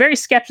 was very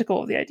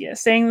skeptical of the idea,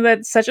 saying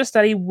that such a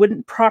study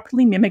wouldn't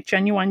properly mimic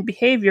genuine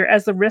behavior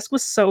as the risk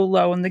was so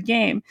low in the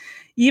game.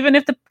 Even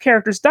if the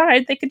characters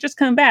died, they could just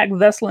come back,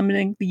 thus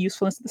limiting the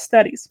usefulness of the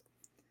studies.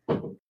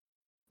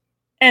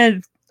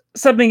 And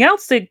something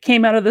else that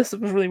came out of this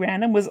that was really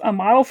random was a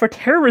model for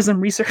terrorism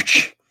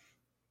research.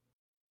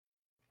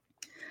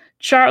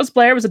 Charles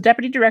Blair was a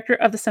deputy director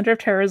of the Center of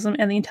Terrorism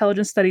and the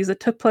Intelligence Studies that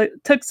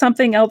took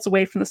something else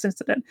away from this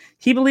incident.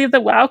 He believed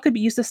that WoW could be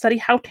used to study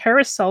how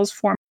terrorist cells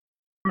form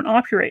and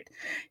operate.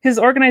 His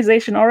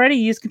organization already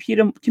used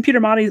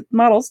computer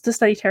models to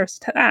study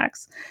terrorist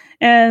attacks,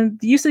 and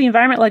the use of the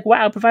environment like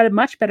WoW provided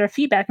much better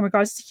feedback in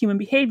regards to human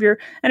behavior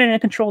and in a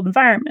controlled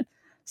environment.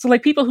 So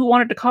like people who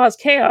wanted to cause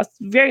chaos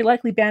very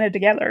likely banded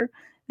together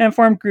and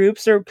formed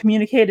groups or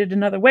communicated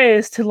in other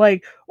ways to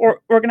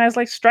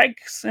organize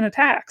strikes and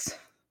attacks.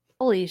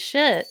 Holy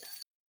shit.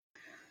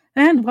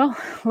 And well,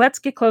 let's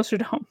get closer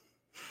to home.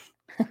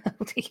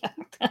 The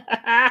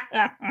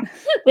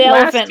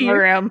elephant in the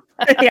room.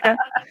 Yeah.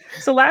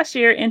 So last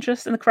year,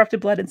 interest in the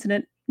corrupted blood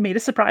incident made a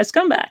surprise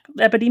comeback.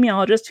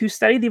 Epidemiologists who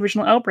studied the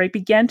original outbreak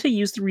began to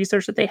use the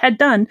research that they had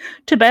done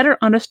to better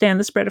understand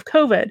the spread of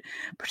COVID,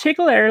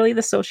 particularly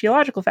the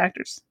sociological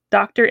factors.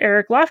 Dr.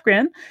 Eric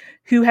Lofgren,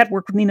 who had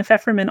worked with Nina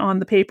Pfefferman on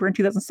the paper in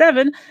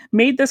 2007,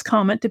 made this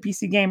comment to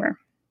PC Gamer.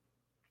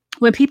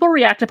 When people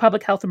react to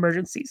public health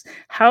emergencies,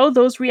 how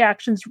those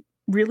reactions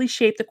really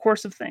shape the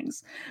course of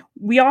things.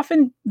 We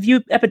often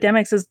view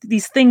epidemics as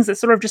these things that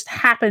sort of just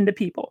happen to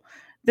people.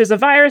 There's a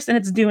virus and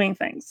it's doing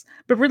things,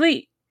 but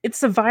really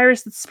it's a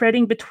virus that's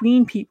spreading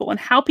between people, and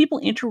how people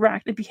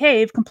interact and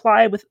behave,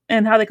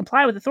 and how they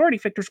comply with authority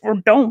figures or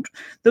don't.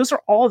 Those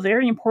are all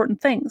very important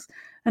things.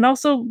 And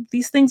also,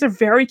 these things are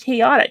very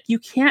chaotic. You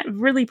can't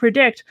really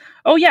predict,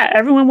 oh yeah,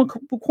 everyone will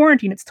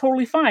quarantine. It's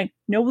totally fine.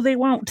 No, they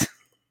won't.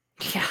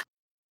 Yeah.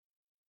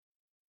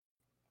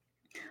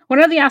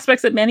 One of the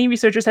aspects that many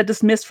researchers had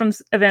dismissed from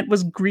this event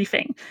was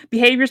griefing,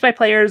 behaviors by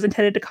players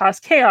intended to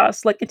cause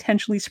chaos, like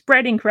intentionally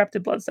spreading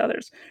corrupted blood to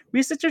others.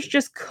 Researchers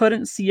just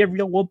couldn't see a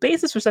real-world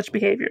basis for such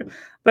behavior.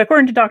 But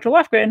according to Dr.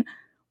 Lofgren,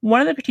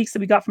 one of the critiques that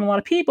we got from a lot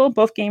of people,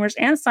 both gamers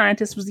and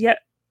scientists, was yet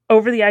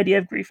over the idea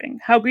of griefing.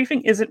 How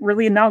griefing isn't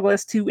really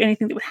analogous to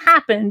anything that would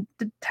happen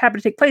to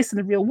take place in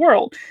the real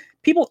world.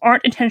 People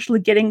aren't intentionally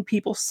getting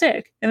people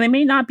sick, and they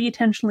may not be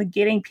intentionally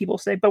getting people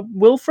sick, but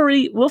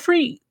willfully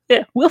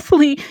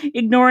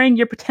ignoring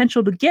your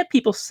potential to get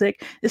people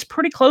sick is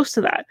pretty close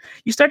to that.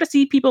 You start to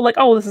see people like,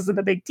 oh, this isn't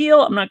a big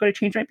deal. I'm not going to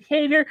change my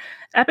behavior.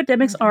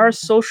 Epidemics are a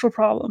social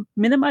problem.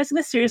 Minimizing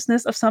the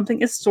seriousness of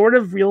something is sort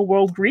of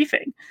real-world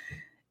griefing.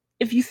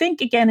 If you think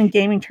again in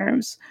gaming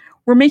terms,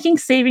 We're making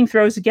saving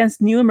throws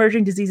against new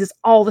emerging diseases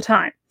all the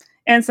time.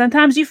 And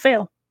sometimes you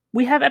fail.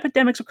 We have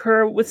epidemics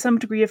occur with some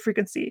degree of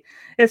frequency.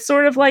 It's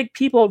sort of like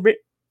people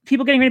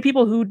getting rid of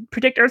people who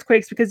predict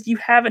earthquakes because you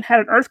haven't had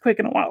an earthquake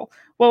in a while.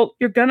 Well,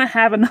 you're going to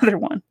have another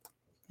one.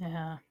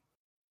 Yeah.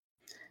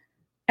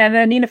 And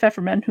then Nina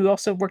Pfefferman, who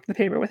also worked in the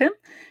paper with him,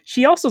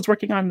 she also is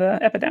working on the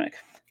epidemic.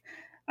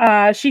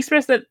 She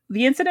expressed that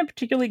the incident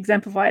particularly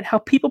exemplified how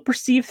people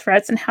perceive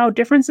threats and how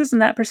differences in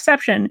that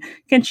perception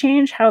can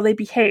change how they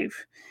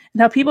behave,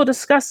 and how people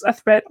discuss a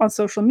threat on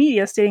social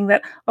media, stating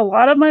that a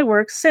lot of my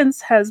work since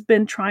has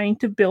been trying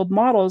to build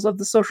models of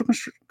the social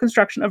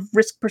construction of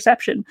risk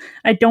perception.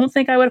 I don't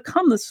think I would have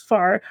come this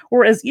far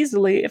or as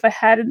easily if I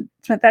hadn't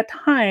spent that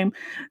time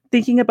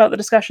thinking about the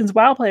discussions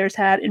WoW players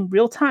had in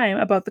real time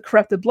about the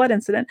corrupted blood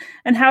incident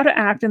and how to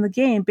act in the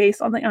game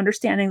based on the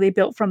understanding they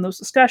built from those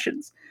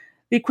discussions.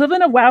 The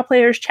equivalent of WoW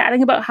players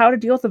chatting about how to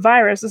deal with the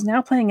virus is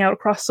now playing out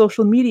across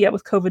social media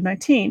with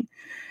COVID-19.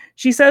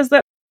 She says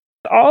that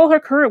all her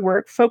current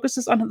work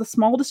focuses on how the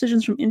small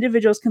decisions from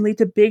individuals can lead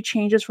to big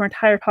changes for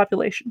entire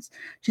populations.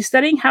 She's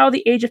studying how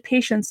the age of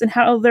patients and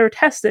how they're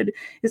tested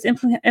is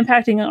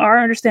impacting our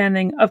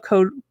understanding of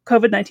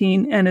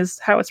COVID-19 and is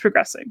how it's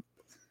progressing.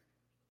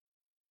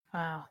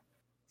 Wow.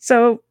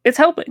 So it's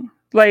helping.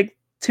 Like,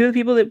 two of the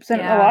people that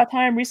spent a lot of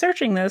time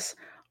researching this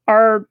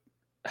are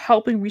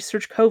helping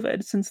research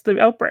COVID since the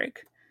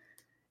outbreak.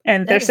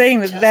 And they're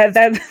saying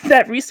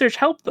that research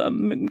helped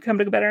them come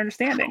to a better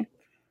understanding.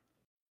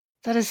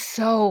 That is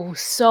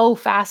so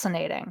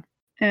fascinating.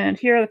 And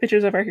here are the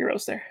pictures of our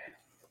heroes there.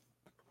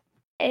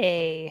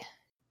 Hey.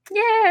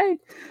 Yay!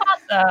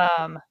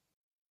 Awesome.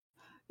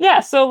 Yeah,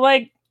 so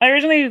like I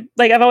originally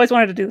I've always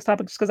wanted to do this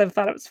topic just because I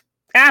thought it was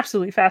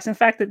absolutely fascinating. The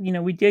fact that,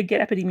 we did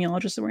get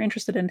epidemiologists that were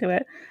interested into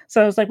it.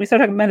 So I was like, we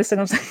started talking medicine.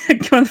 I was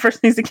like, one of the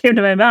first things that came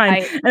to my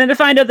mind. And then to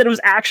find out that it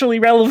was actually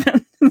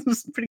relevant. It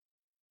was pretty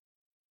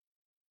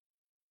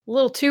a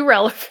little too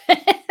relevant.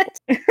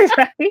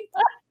 Right?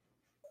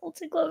 A little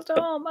too close to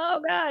home.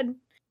 Oh God.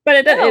 But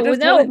it does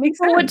totally make sense.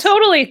 People would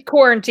totally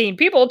quarantine.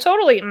 People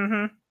totally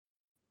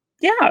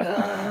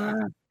Yeah.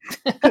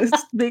 This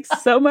makes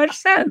so much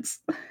sense.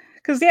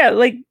 Because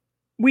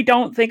we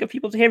don't think of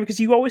people's behavior because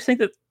you always think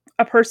that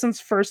a person's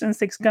first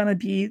instinct's gonna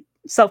be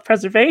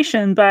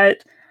self-preservation,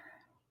 but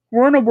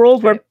we're in a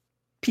world where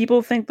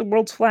people think the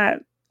world's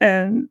flat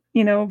and,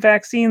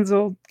 vaccines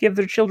will give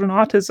their children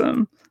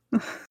autism.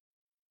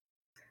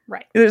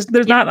 Right. There's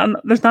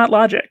not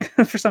logic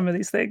for some of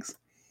these things.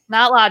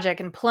 Not logic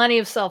and plenty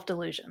of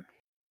self-delusion.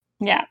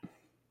 Yeah.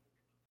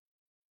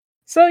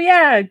 So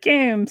yeah,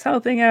 games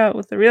helping out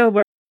with the real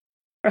world.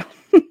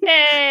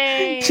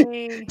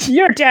 Hey!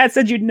 Your dad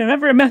said you'd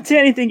never amount to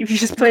anything if you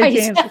just played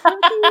games.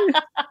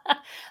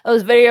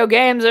 Those video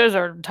games, those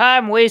are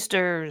time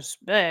wasters.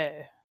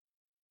 Hey.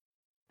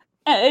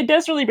 It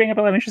does really bring up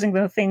a lot of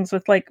interesting things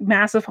with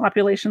massive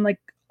population,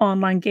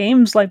 online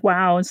games like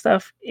WoW and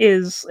stuff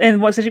and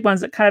especially ones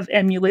that kind of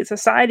emulate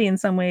society in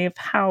some way of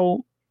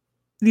how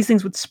these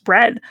things would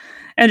spread,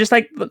 and just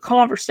the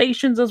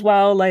conversations as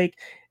well.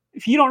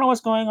 If you don't know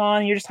what's going on,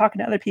 and you're just talking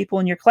to other people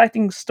and you're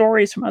collecting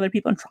stories from other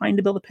people and trying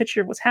to build a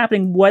picture of what's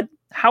happening,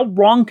 how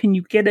wrong can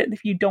you get it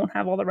if you don't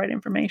have all the right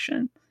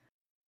information?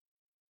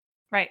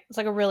 Right. It's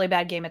like a really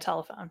bad game of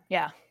telephone.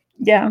 Yeah.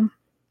 Yeah.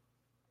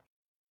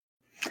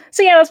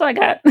 So yeah, that's what I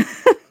got.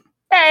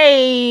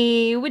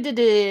 Hey, we did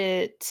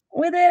it.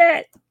 We did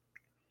it.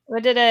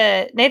 We did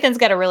it. Nathan's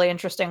got a really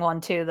interesting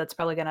one too. That's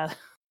probably gonna.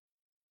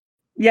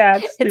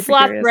 Yeah, it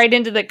slots right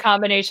into the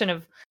combination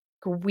of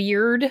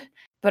weird,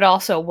 but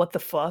also what the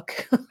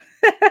fuck.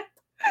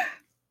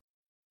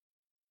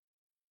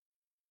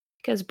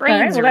 Because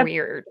brains are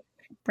weird.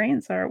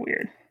 Brains are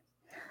weird.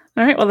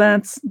 All right, well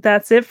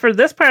that's it for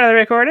this part of the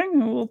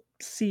recording. We'll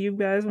see you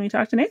guys when we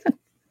talk to Nathan.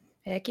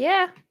 Heck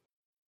yeah.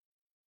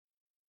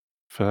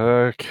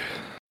 Fuck.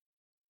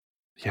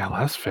 Yeah,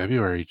 last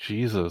February,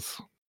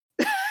 Jesus.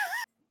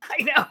 I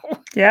know.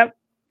 Yep.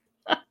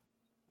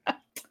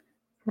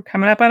 We're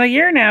coming up on a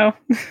year now.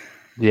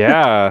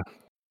 Yeah.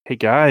 Hey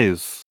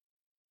guys,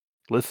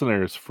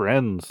 listeners,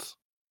 friends,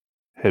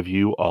 have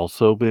you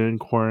also been in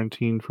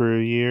quarantine for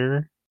a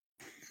year?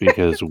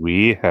 Because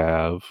we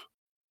have.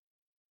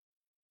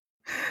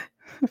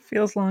 It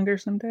feels longer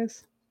some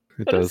days.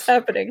 It what does. is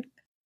happening?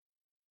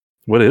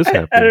 What is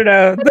happening? I don't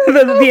know.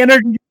 The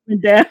energy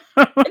went down.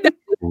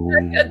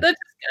 That's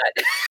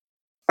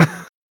good.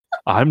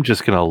 I'm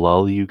just gonna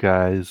lull you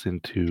guys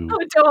into.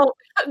 Oh,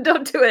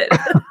 don't do it.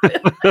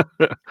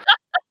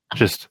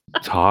 Just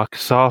talk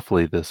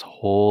softly this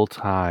whole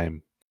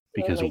time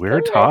because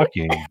we're God.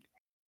 talking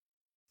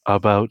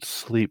about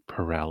sleep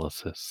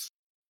paralysis.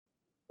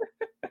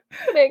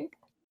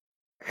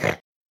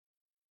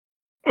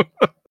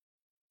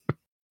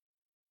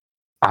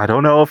 I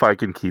don't know if I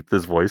can keep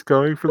this voice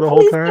going for the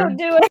whole time. Don't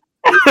do it.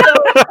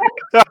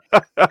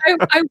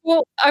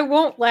 I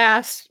won't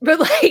last. But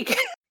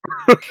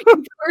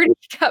you've already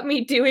got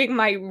me doing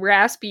my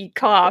raspy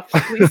cough.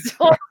 Please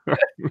don't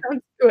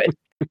do it.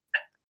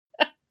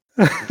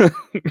 Oh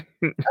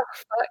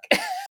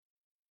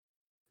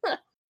fuck.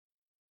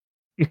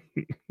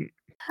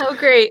 Oh,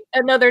 great.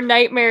 Another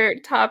nightmare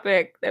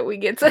topic that we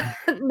get to.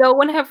 No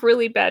one have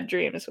really bad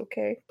dreams,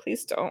 okay?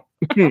 Please don't.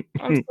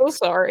 I'm so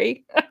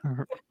sorry.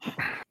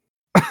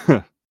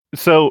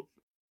 So,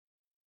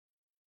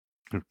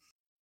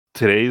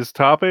 today's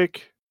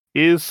topic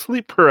is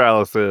sleep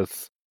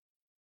paralysis.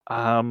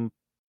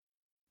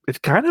 It's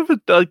kind of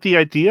like the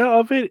idea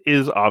of it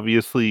is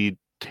obviously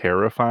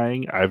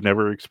terrifying. I've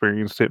never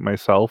experienced it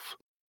myself.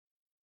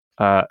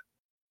 And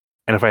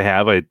if I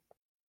have, I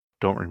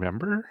don't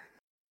remember.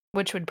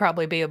 Which would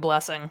probably be a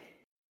blessing.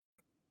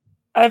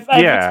 I've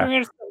Yeah.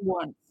 experienced it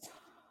once.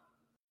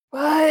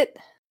 What?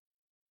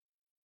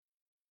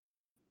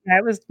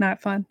 That was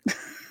not fun.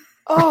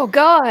 Oh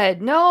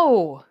God,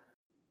 no.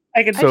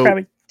 I could So-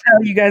 probably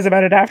tell you guys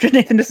about it after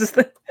Nathan does this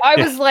thing. I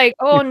was like,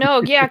 oh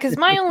no, yeah, because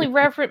my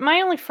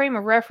only frame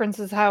of reference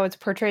is how it's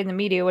portrayed in the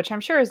media, which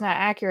I'm sure is not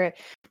accurate.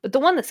 But the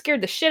one that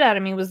scared the shit out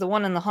of me was the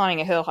one in the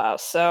Haunting of Hill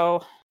House.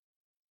 So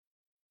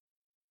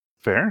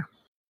Fair.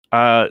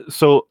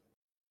 So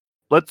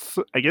let's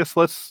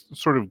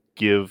sort of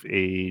give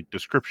a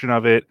description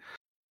of it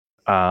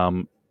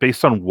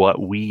based on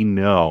what we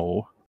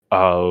know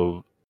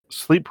of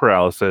sleep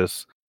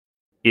paralysis.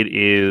 It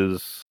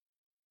is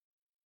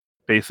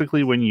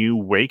basically when you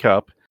wake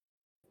up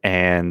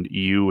and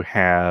you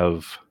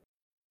have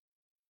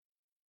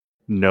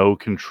no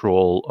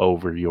control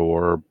over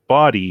your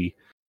body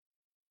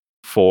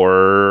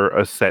for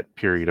a set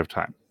period of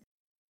time.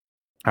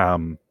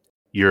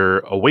 You're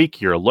awake,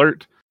 you're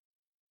alert,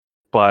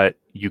 but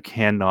you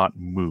cannot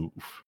move.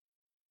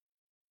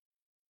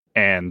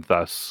 And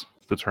thus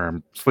the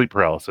term sleep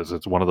paralysis.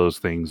 It's one of those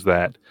things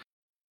that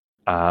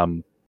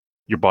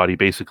your body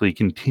basically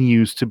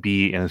continues to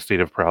be in a state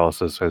of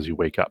paralysis as you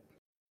wake up.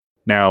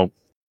 Now,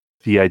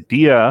 the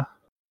idea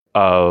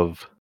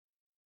of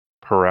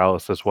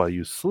paralysis while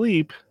you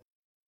sleep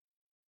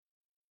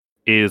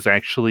is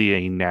actually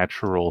a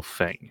natural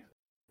thing.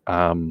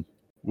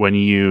 When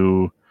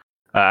you,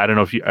 I don't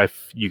know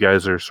if you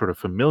guys are sort of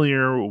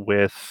familiar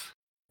with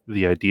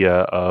the idea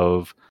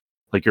of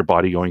like your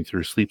body going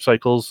through sleep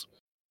cycles.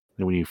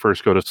 And when you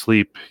first go to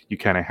sleep, you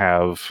kind of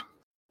have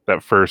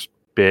that first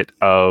bit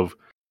of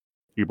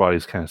your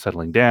body's kind of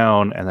settling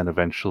down, and then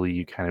eventually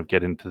you kind of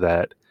get into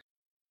that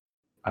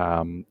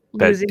that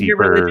Losing your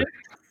deeper, religion?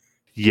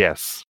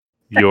 yes,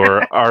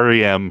 your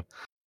REM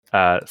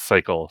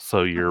cycle.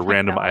 So your Oh my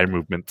random eye God.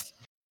 movements.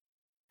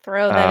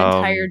 Throw that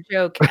entire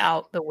joke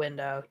out the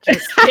window.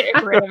 Just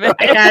get rid of it.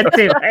 I had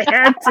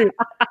to.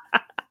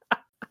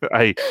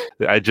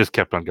 I just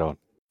kept on going.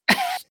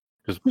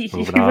 Just He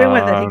moving went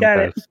with it. He on got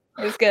it. past.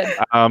 It was good.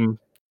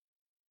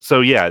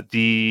 So yeah,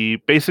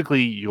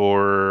 basically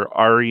your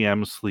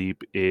REM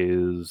sleep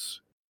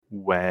is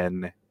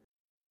when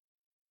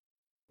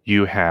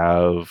you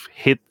have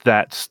hit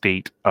that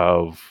state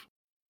of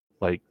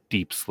like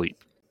deep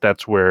sleep.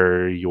 That's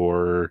where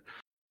your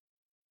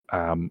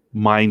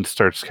mind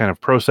starts kind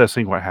of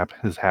processing what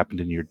has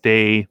happened in your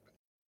day.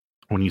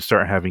 When you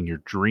start having your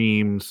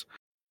dreams,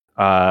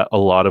 a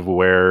lot of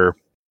where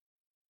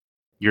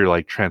your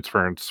like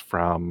transference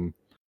from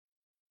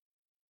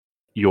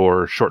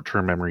your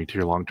short-term memory to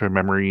your long-term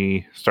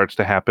memory starts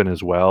to happen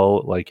as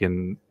well, like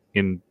in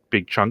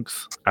big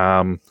chunks.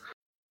 But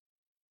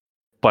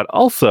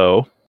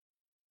also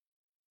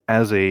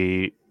as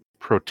a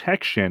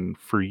protection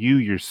for you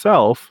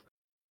yourself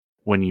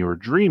when you're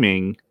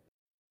dreaming,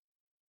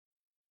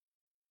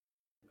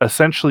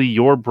 essentially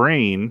your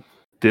brain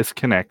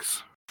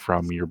disconnects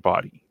from your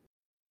body,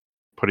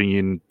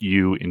 putting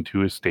you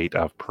into a state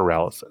of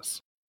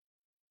paralysis.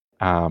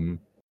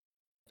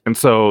 And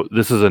so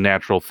this is a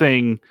natural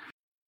thing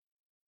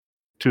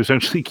to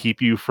essentially keep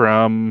you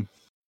from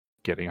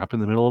getting up in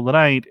the middle of the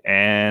night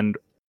and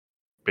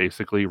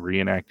basically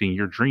reenacting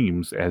your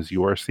dreams as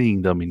you are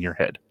seeing them in your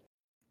head.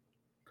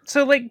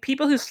 So, like,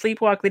 people who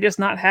sleepwalk, they just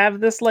not have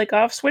this, like,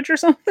 off switch or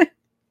something?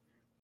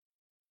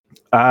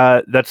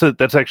 That's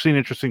actually an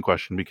interesting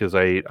question, because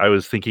I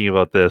was thinking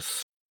about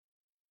this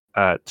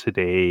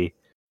today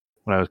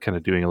when I was kind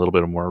of doing a little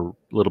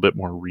bit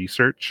more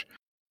research,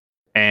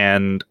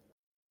 and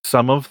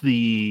some of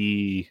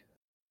the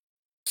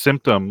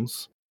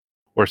symptoms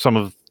or some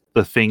of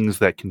the things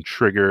that can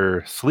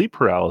trigger sleep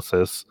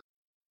paralysis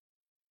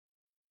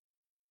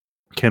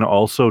can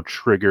also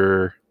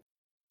trigger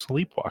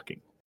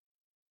sleepwalking.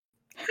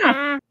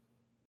 Huh.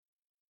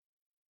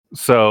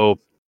 So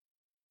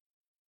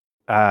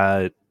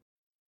I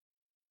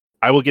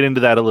will get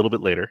into that a little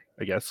bit later,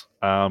 I guess.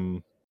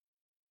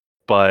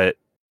 But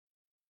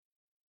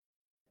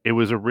it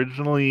was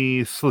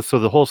originally so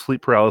the whole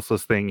sleep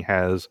paralysis thing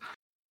has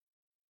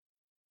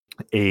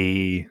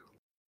a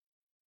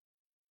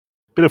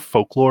bit of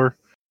folklore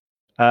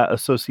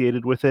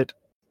associated with it.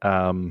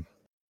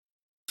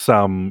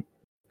 Some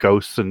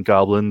ghosts and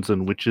goblins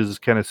and witches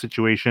kind of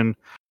situation.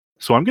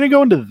 So I'm going to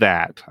go into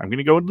that. I'm going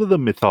to go into the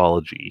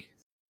mythology,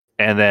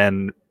 and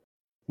then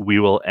we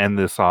will end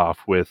this off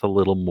with a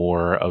little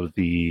more of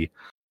the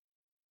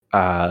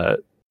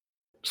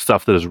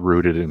stuff that is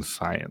rooted in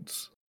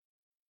science.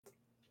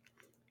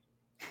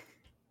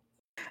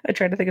 I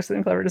tried to think of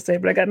something clever to say,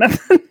 but I got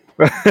nothing.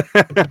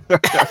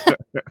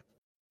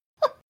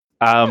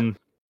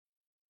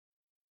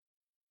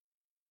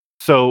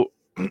 So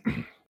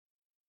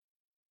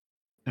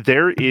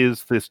there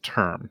is this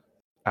term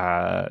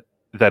that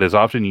is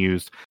often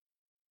used.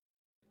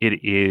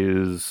 It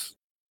is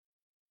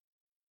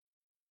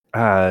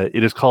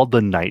called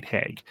the night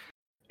hag,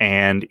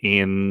 and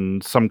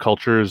in some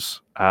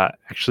cultures,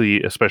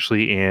 actually,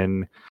 especially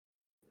in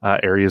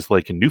areas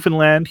like in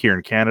Newfoundland, here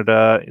in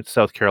Canada, in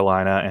South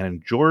Carolina, and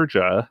in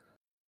Georgia,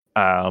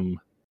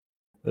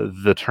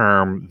 the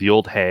term the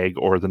old hag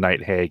or the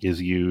night hag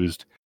is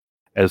used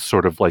as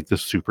sort of like the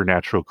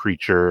supernatural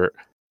creature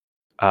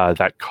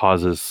that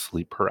causes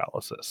sleep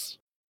paralysis.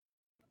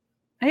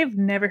 I have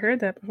never heard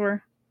that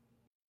before.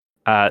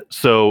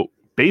 So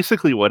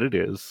basically what it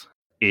is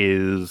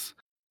it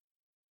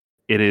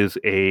is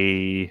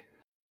a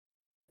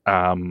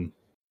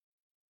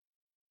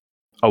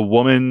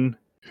woman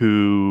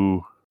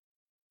who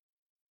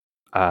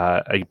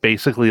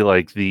basically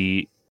like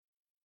the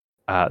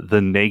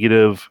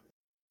negative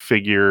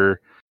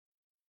figure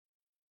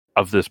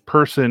of this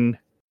person,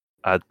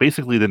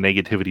 basically the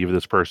negativity of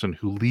this person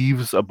who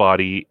leaves a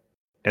body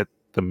in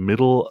the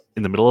middle of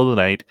the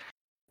night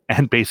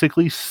and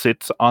basically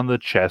sits on the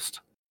chest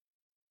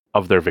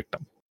of their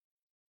victim.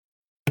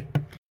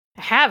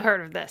 I have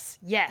heard of this.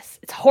 Yes,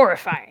 it's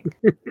horrifying.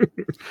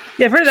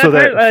 Yeah, I've heard that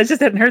part. I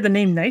just hadn't heard the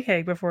name night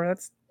hag before.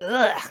 That's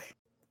ugh.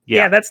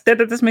 Yeah, that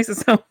just makes it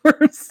sound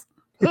worse.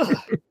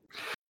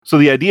 So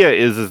the idea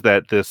is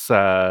that this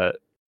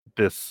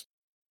this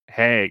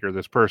hag or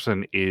this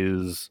person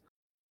is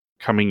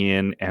coming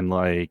in and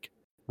like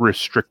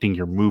restricting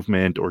your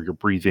movement or your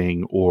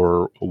breathing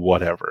or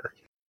whatever.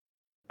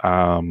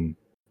 And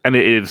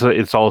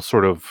it's all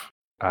sort of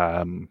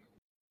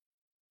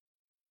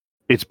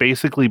it's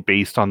basically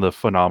based on the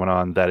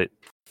phenomenon that it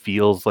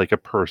feels like a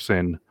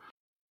person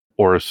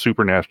or a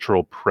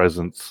supernatural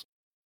presence,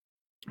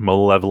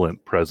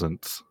 malevolent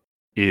presence,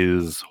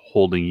 is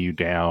holding you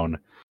down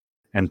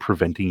and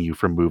preventing you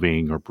from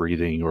moving or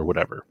breathing or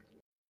whatever.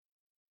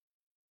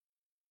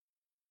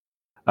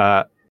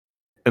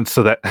 And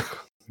so that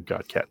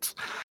God, cats.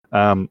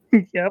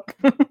 Yep.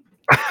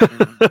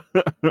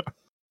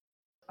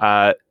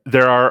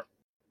 There are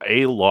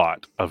a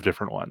lot of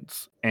different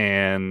ones,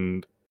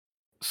 and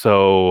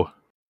so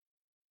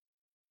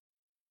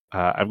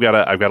I've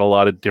got a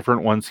lot of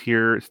different ones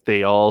here.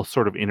 They all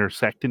sort of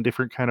intersect in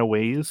different kind of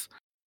ways.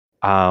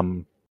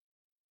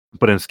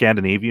 But in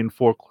Scandinavian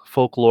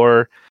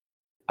folklore,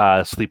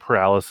 sleep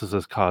paralysis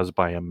is caused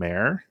by a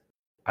mare.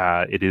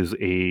 It is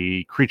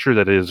a creature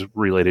that is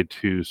related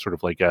to sort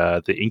of like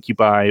the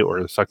incubi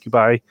or the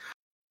succubi.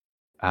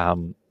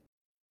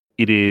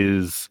 It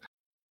is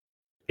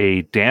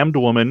a damned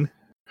woman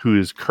who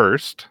is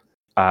cursed.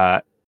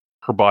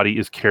 Her body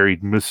is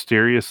carried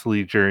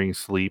mysteriously during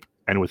sleep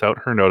and without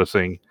her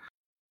noticing.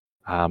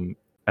 And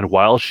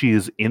while she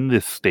is in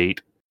this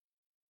state,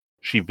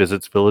 she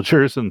visits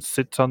villagers and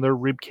sits on their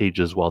rib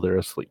cages while they're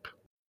asleep.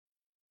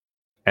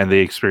 And they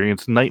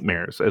experience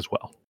nightmares as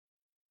well.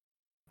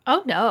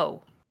 Oh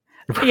no.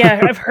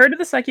 Yeah, I've heard of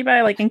the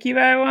succubi, like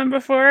incubi one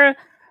before,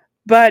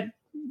 but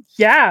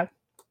yeah,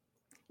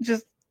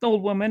 just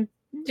old woman.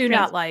 Do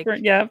not like.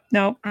 Yeah,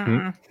 no.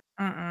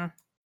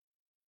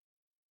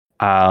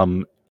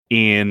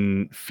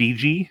 In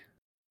Fiji,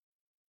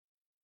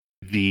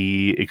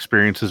 the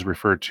experience is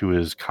referred to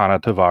as Kana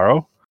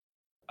Tavaro,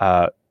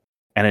 and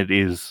it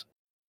is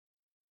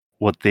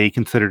what they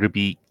consider to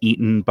be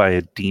eaten by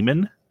a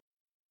demon.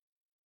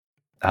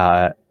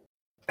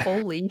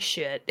 Holy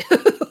shit.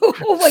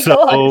 Oh my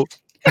gosh.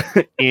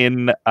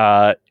 in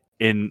a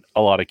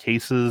lot of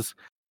cases,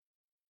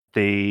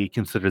 they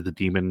consider the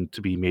demon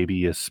to be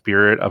maybe a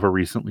spirit of a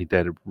recently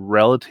dead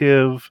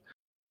relative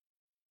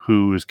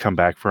who's come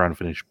back for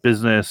unfinished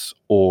business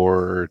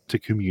or to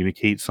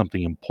communicate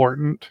something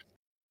important.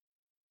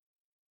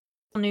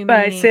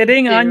 By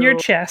sitting on your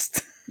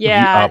chest.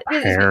 Yeah.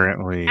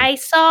 Apparently. I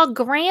saw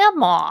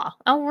grandma.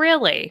 Oh,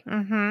 really?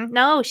 Mm-hmm.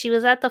 No, she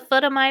was at the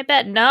foot of my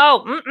bed.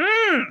 No.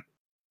 Mm-mm.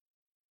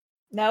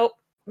 Nope.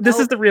 This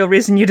is the real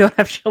reason you don't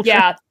have children.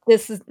 Yeah,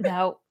 this is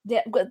no.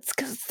 Yeah, it's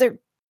because they're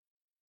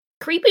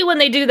creepy when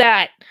they do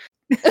that.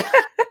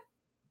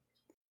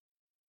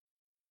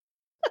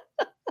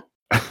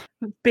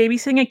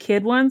 Babysitting a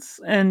kid once,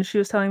 and she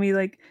was telling me,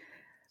 like,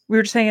 we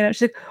were just hanging out.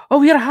 She's like, "Oh,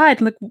 we gotta hide."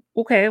 I'm like,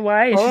 "Okay,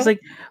 why?" And she's like,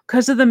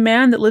 "Because of the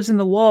man that lives in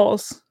the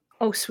walls."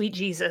 Oh, sweet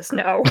Jesus,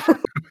 no.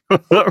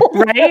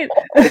 Right?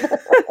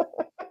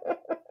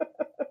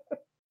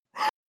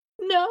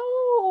 No.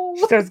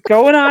 She starts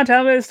going on,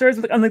 telling me the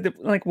stories. I'm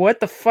like, what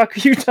the fuck are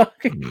you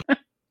talking about?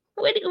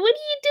 What are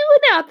you doing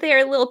out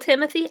there, little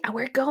Timothy? Oh,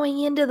 we're going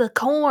into the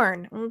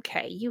corn.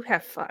 Okay, you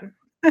have fun.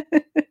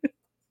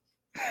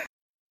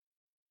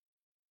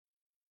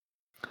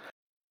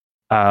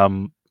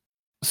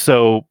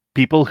 So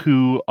people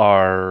who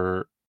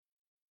are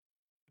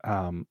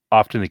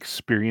often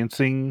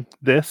experiencing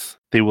this,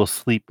 they will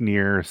sleep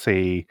near,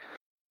 say,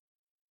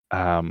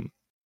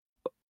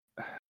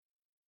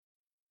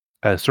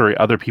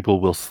 other people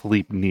will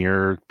sleep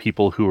near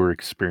people who are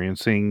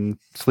experiencing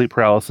sleep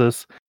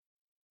paralysis,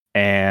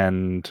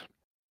 and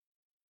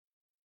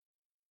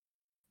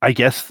I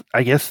guess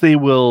they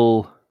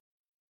will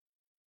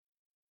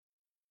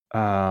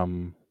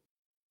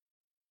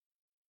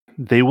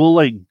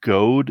like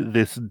goad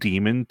this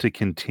demon to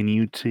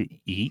continue to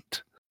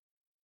eat.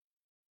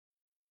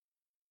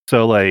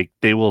 So like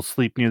they will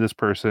sleep near this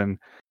person,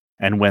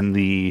 and when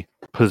the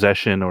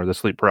possession or the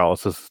sleep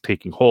paralysis is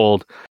taking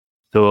hold,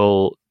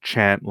 they'll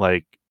chant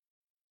like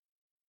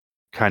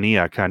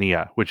Kania,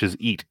 Kania, which is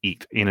eat,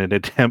 eat, in an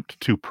attempt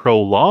to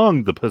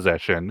prolong the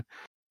possession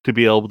to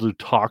be able to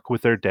talk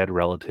with their dead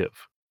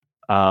relative,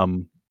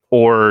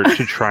 or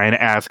to try and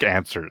ask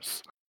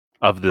answers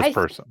of this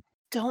person.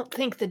 Don't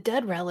think the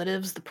dead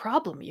relative's the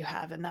problem you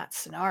have in that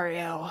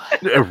scenario.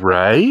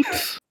 Right?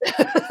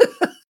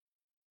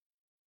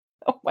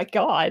 Oh my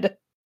god.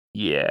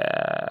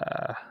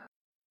 Yeah.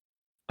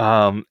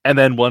 And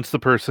then once the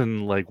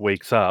person like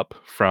wakes up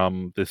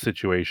from this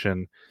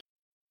situation,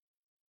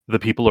 the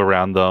people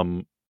around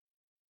them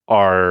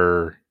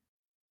are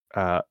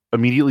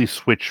immediately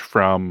switch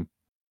from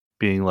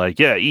being like,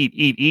 yeah, eat,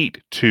 eat,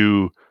 eat,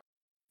 to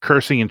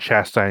cursing and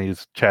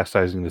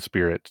chastising the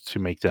spirit to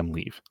make them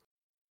leave.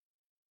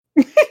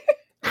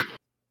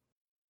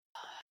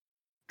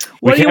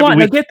 What do you want?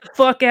 Now get the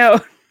fuck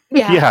out.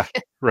 Yeah,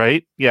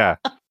 right? Yeah.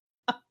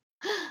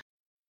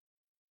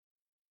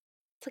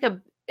 It's like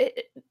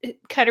it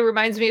kind of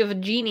reminds me of a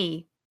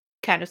genie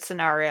kind of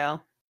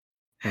scenario.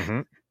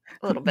 Mm-hmm.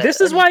 A little bit. This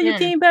is why you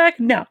came back?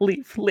 No,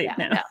 leave now.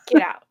 No,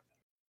 get out.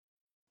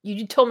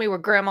 You told me where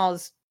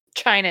grandma's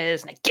china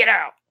is, now get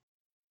out.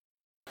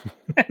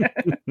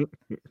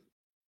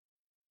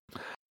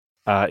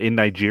 In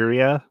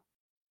Nigeria,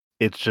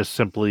 it's just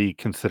simply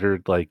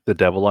considered like the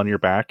devil on your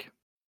back.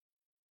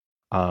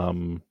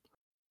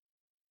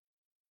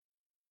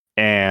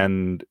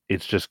 And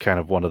it's just kind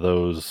of one of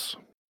those.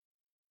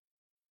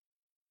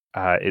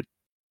 It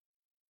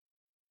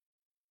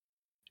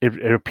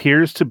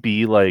appears to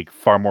be like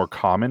far more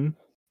common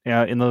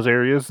in those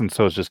areas, and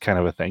so it's just kind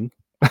of a thing.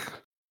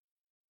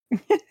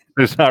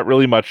 There's not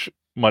really much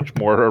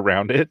more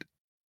around it.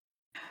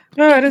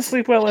 Oh, I didn't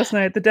sleep well last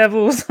night. The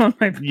devil was on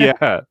my back.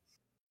 Yeah.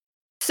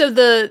 So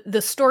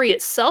the story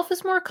itself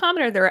is more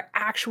common, or there are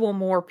actual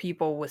more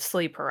people with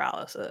sleep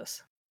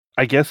paralysis?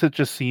 I guess it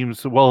just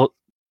seems, well,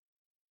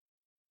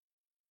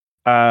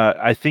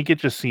 I think it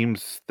just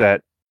seems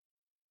that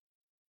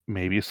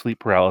maybe sleep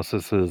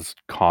paralysis is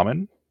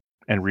common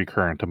and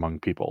recurrent among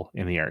people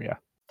in the area.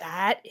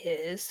 That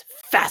is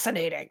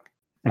fascinating.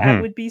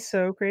 That would be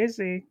so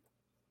crazy.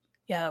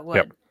 Yeah, it would.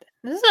 Yep.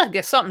 This is, I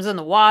guess, something's in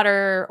the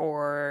water,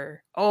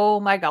 or oh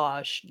my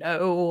gosh,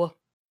 no.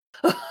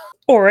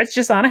 Or it's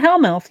just on a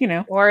hellmouth, you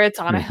know. Or it's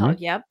on a hell.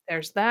 Yep,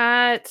 there's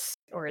that.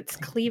 Or it's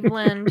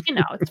Cleveland. You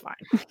know, it's fine.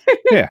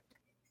 Yeah.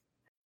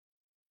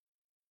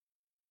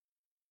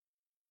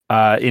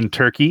 In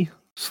Turkey,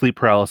 sleep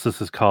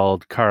paralysis is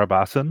called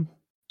karabasan,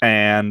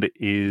 and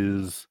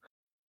is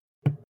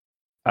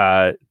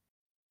I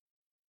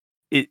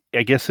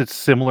guess it's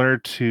similar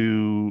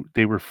to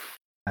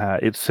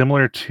it's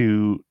similar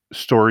to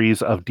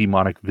stories of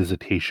demonic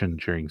visitation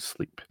during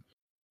sleep.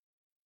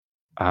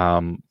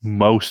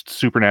 Most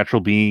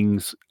supernatural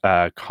beings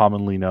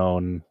commonly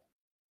known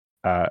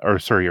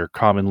are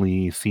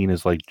commonly seen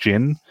as like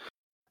jinn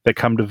that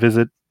come to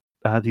visit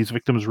these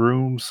victims'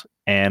 rooms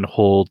and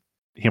hold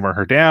him or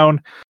her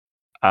down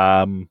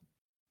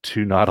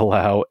to not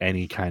allow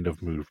any kind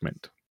of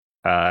movement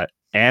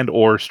and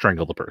or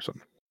strangle the person.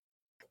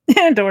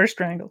 And or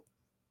strangle.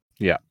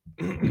 Yeah.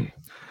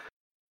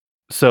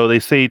 So they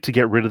say to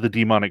get rid of the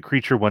demonic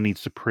creature, one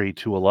needs to pray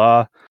to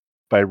Allah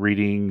by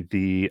reading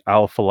the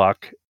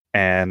Al-Falaq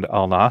and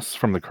Al-Nas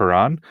from the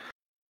Quran.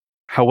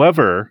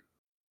 However,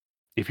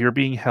 if you're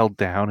being held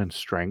down and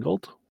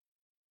strangled,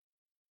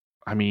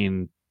 I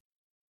mean,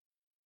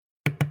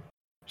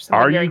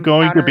 are you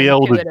going to be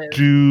able to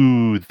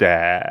do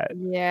that?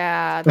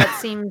 Yeah, that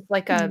seems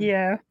like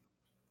a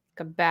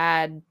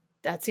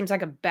that seems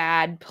like a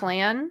bad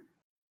plan.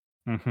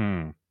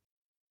 Mm-hmm.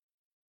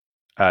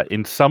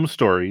 In some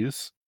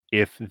stories,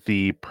 if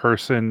the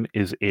person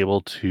is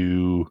able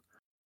to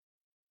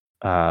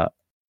I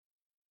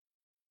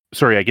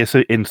guess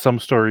in some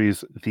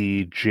stories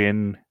the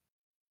jinn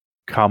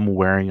come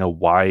wearing a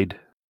wide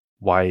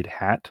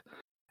hat,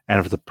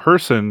 and if the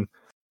person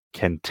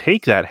can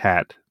take that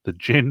hat, the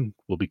jinn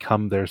will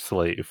become their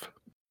slave.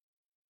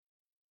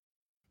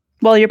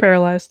 Well, you're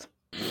paralyzed.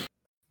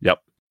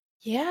 Yep.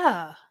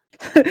 Yeah.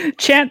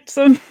 Chant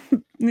some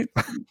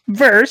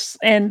verse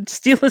and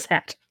steal his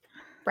hat.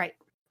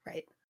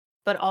 Right.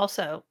 But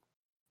also,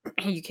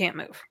 you can't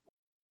move.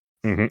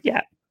 Mm-hmm.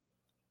 Yeah.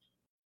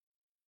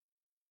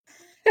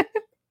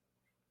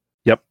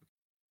 Yep.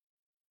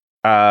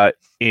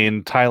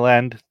 In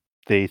Thailand,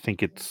 they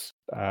think it's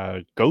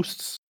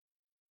ghosts.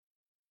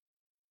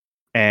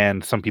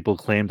 And some people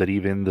claim that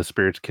even the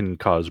spirits can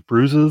cause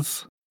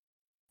bruises.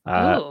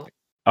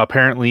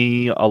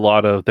 Apparently,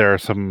 there are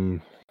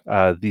some,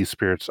 these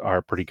spirits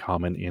are pretty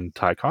common in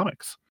Thai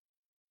comics.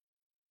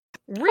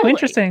 Really? Oh,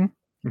 interesting.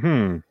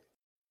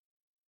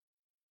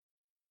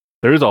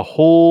 There's a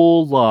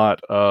whole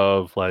lot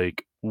of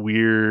like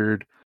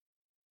weird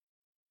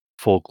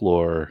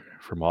folklore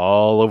from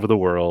all over the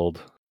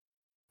world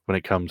when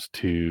it comes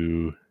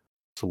to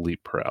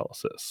sleep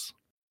paralysis.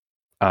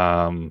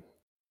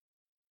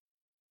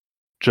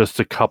 Just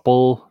a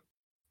couple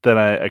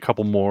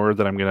more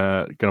that I'm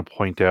gonna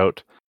point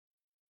out.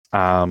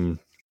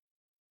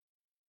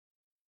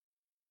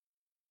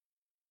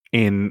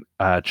 In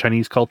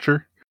Chinese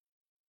culture,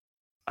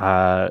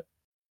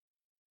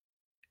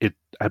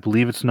 I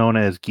believe it's known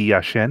as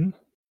Giyashen,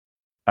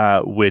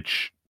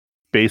 which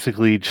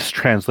basically just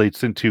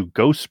translates into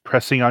ghosts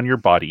pressing on your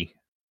body.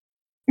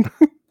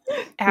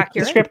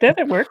 Accurate. Descriptive,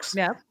 it works.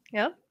 Yep.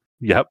 Yep.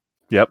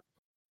 Yep.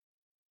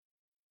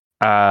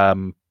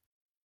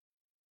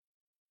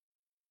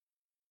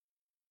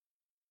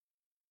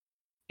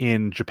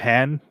 In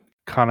Japan,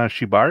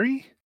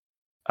 kanashibari,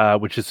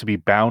 which is to be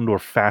bound or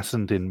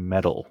fastened in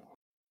metal.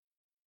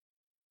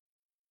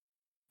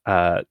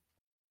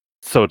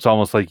 So it's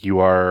almost like you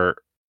are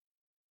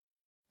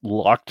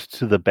locked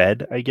to the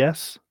bed, I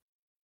guess.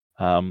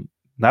 Not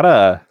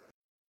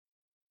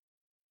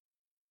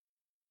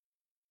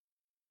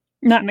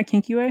Not in a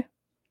kinky way.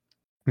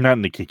 not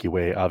in a kicky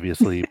way,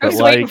 obviously, I but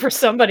was waiting for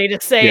somebody to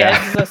say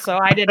it, so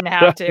I didn't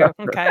have to.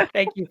 Okay,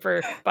 thank you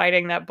for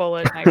biting that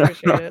bullet. I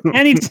appreciate it.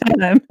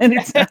 Anytime.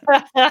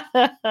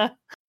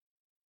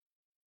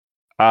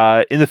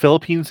 In the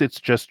Philippines, it's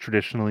just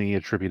traditionally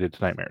attributed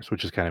to nightmares,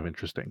 which is kind of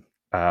interesting.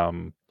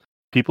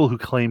 People who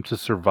claim to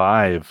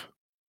survive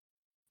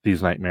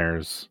these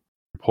nightmares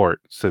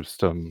report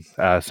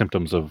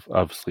symptoms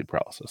of sleep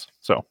paralysis.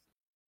 So,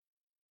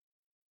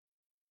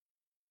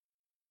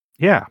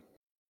 yeah.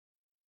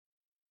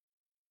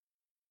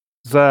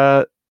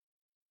 This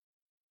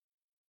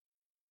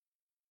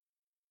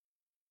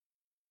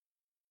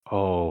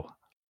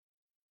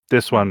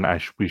one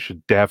we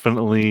should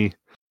definitely.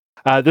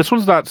 This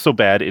one's not so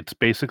bad. It's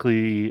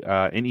basically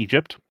in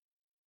Egypt.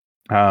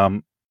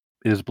 It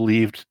is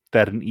believed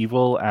that an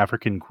evil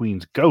African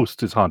queen's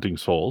ghost is haunting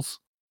souls.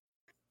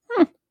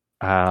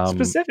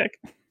 Specific.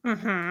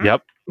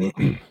 Yep.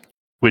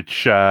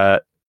 Which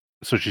so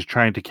she's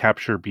trying to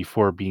capture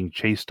before being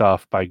chased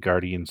off by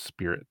guardian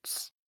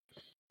spirits.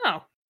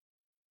 Oh.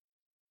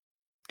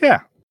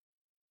 Yeah.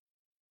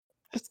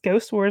 Just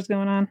ghost wars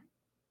going on.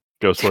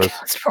 Ghost wars.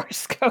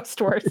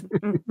 Ghost wars.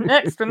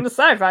 Next from the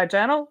Sci-Fi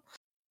Channel.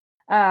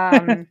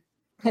 What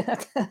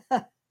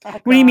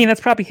do you mean?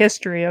 That's probably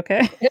history,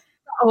 okay?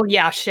 Oh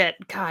yeah, shit.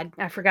 God,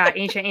 I forgot.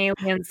 Ancient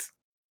Aliens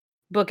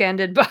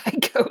bookended by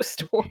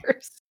Ghost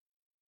Wars.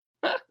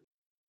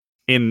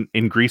 In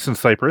Greece and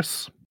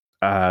Cyprus,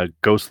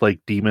 ghost-like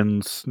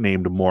demons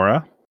named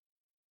Mora,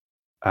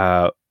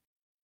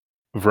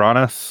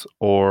 Varanus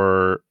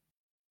or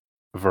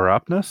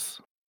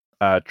Verapnus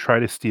try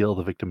to steal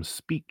the victim's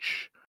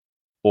speech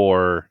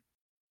or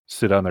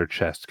sit on their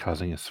chest,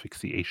 causing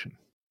asphyxiation.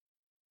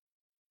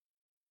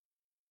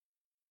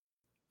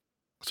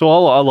 So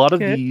a lot of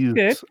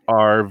these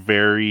are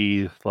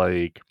very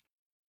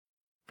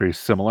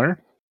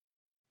similar.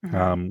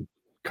 Mm-hmm.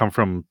 Come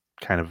from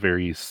kind of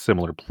very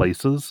similar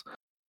places.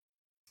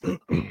 So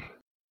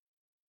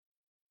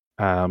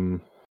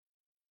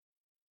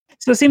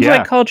it seems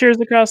like cultures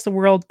across the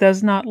world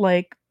does not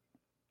like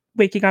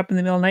waking up in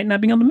the middle of the night and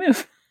not being able to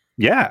move.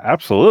 Yeah,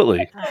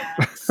 absolutely.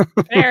 That's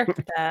fair.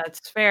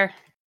 That's fair.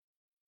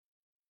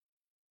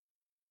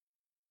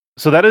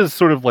 So that is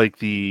sort of like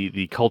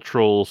the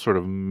cultural sort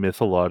of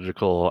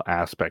mythological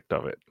aspect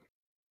of it.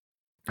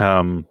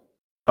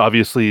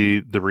 Obviously,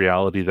 the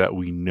reality that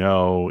we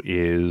know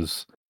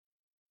is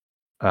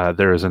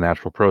there is a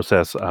natural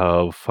process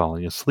of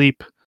falling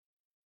asleep,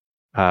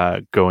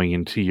 going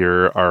into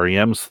your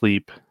REM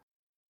sleep.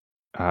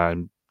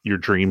 Your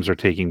dreams are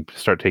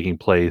start taking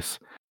place,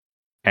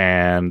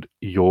 and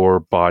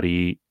your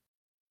body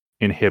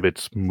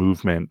inhibits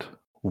movement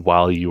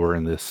while you are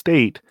in this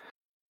state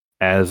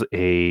as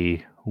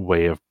a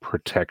way of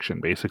protection,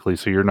 basically.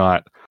 So you're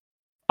not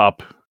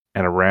up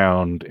and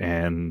around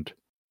and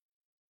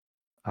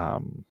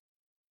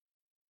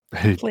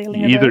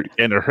either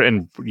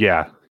and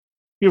yeah,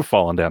 you've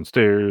fallen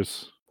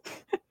downstairs.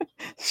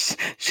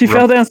 She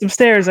fell down some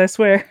stairs, I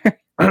swear.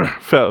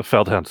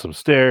 fell down some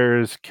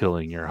stairs,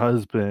 killing your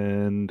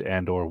husband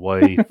and or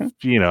wife.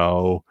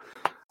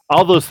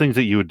 All those things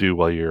that you would do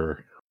while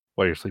you're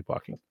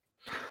sleepwalking.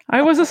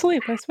 I was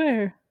asleep, I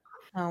swear.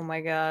 Oh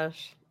my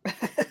gosh.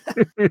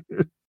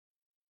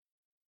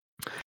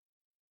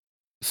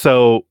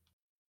 So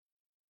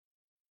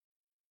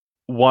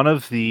one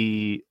of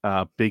the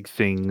big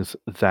things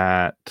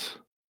that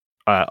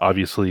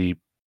obviously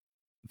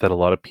that a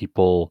lot of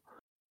people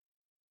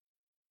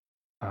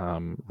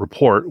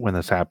report when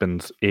this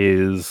happens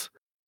is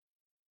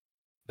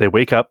they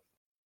wake up,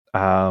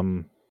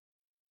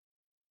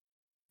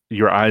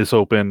 your eyes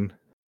open,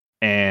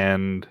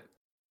 and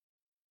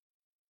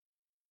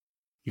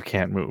you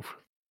can't move.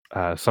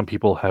 Some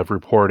people have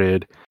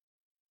reported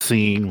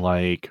seeing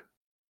like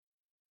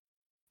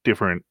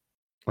different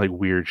like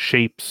weird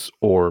shapes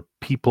or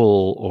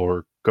people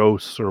or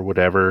ghosts or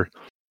whatever.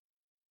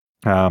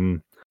 A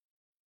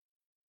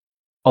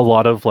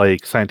lot of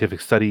like scientific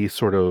studies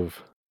sort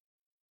of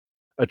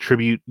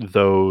attribute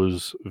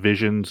those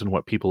visions and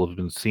what people have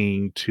been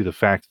seeing to the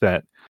fact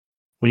that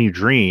when you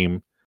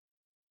dream,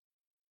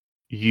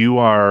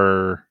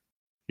 you're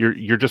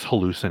just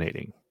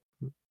hallucinating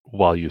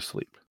while you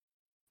sleep,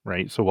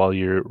 right? So while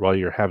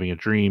you're having a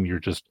dream, you're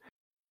just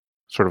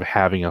sort of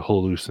having a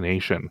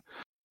hallucination.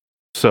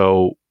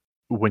 So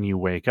when you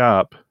wake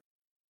up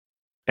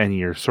and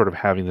you're sort of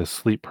having this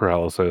sleep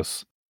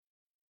paralysis,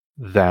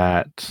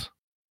 that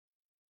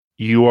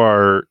you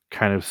are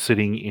kind of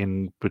sitting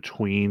in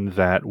between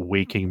that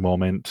waking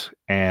moment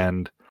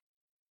and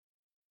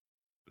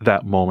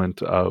that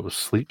moment of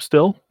sleep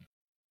still.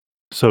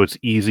 So it's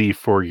easy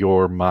for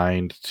your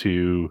mind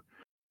to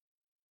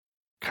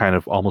kind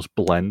of almost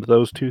blend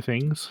those two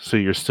things. So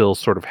you're still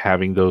sort of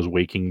having those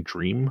waking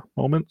dream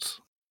moments.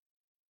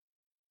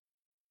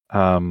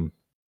 A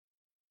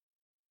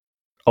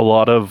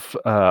lot of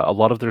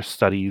their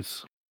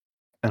studies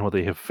and what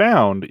they have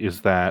found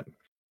is that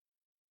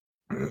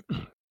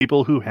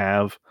people who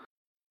have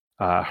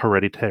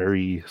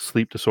hereditary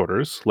sleep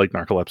disorders like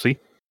narcolepsy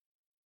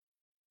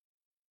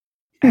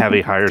have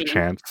a higher Deep.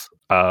 chance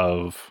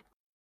of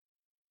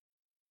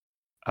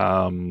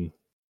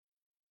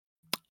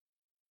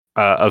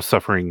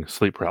suffering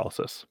sleep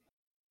paralysis.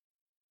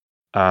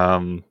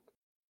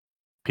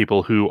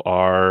 People who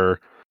are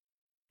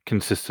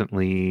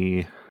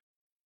consistently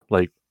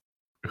like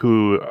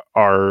who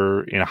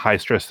are in high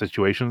stress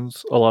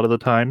situations a lot of the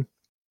time,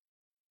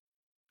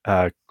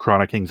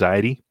 chronic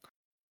anxiety,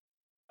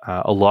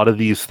 a lot of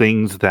these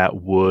things that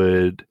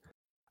would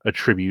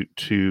attribute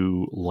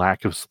to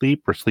lack of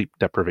sleep or sleep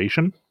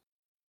deprivation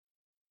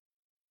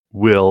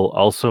will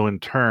also in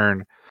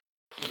turn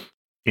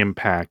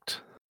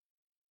impact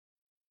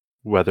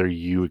whether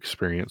you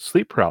experience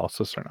sleep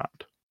paralysis or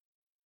not.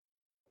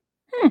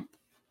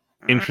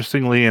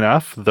 Interestingly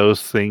enough,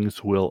 those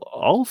things will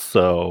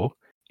also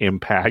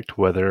impact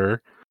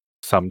whether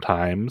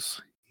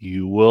sometimes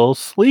you will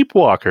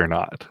sleepwalk or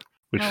not,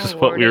 which is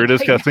what we Lordy. were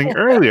discussing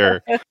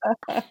earlier.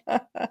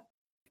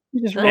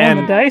 You're just rolling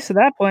the And- dice at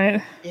that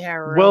point. Yeah,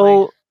 really.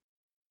 Well,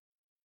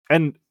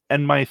 and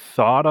my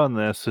thought on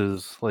this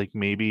is like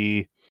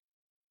maybe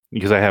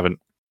because I haven't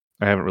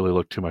really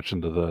looked too much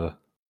into the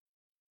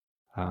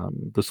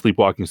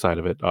sleepwalking side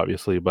of it,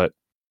 obviously, but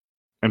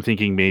I'm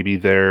thinking maybe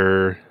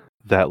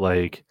that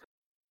like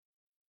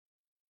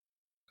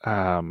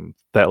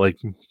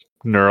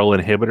neural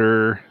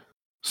inhibitor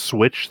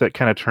switch that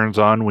kind of turns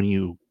on when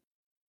you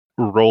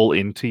roll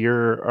into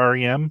your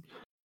REM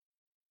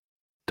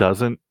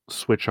doesn't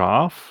switch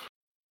off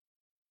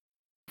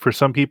for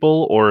some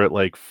people, or it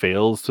like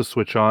fails to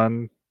switch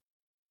on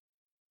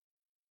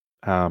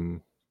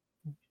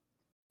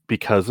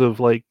because of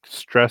like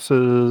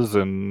stresses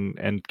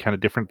and kind of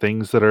different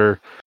things that are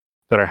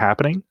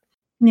happening.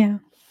 Yeah.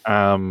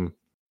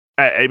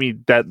 I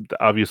mean that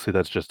obviously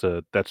that's just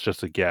a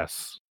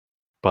guess,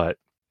 but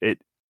it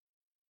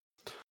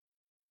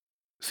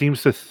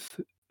seems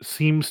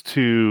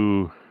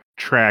to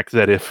track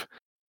that if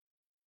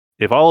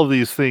all of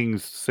these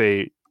things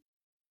say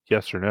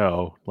yes or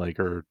no, like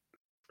are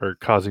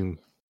causing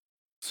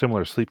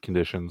similar sleep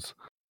conditions,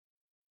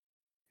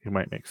 it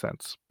might make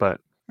sense. But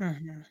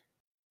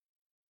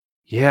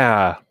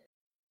yeah,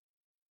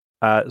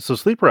 so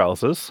sleep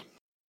paralysis,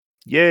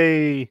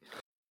 yay.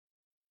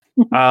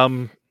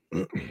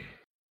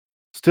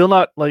 Still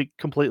not like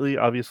completely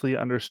obviously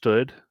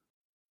understood,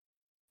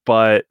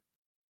 but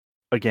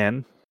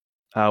again,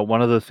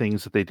 one of the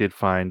things that they did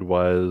find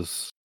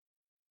was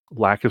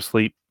lack of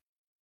sleep,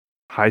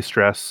 high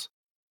stress.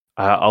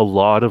 A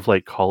lot of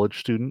like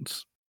college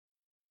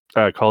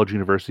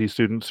university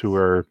students who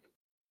are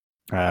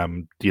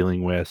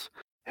dealing with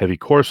heavy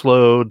course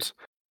loads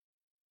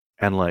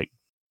and like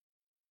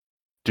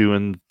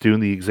doing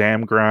the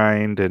exam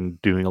grind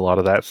and doing a lot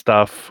of that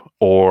stuff,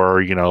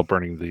 or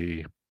burning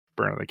the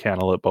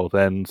candle at both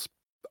ends,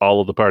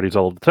 all of the parties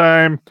all the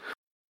time,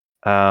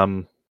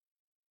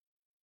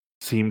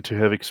 seem to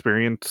have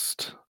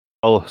experienced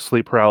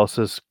sleep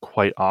paralysis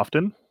quite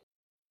often.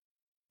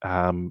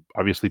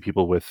 Obviously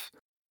people with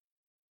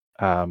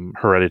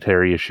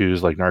hereditary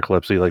issues like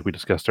narcolepsy, like we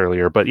discussed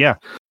earlier, but yeah,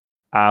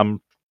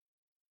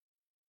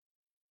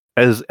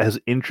 as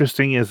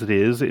interesting as it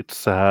is,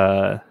 it's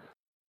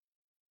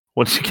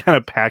once you kind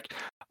of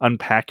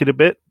unpack it a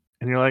bit,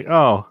 and you're like,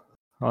 oh,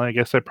 well, I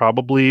guess I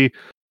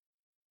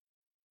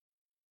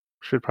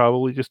should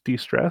probably just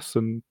de-stress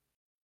and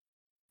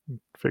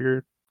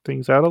figure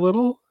things out a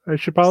little. I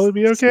should probably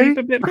be okay. Sleep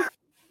a bit more.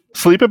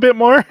 Sleep a bit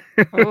more.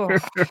 Oh,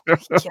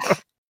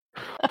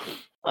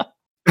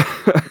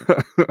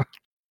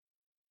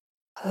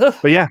 yeah.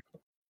 But yeah,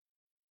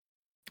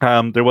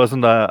 there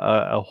wasn't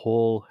a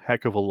whole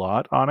heck of a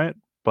lot on it,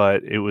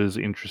 but it was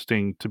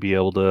interesting to be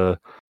able to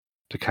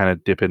kind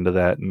of dip into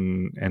that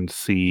and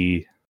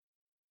see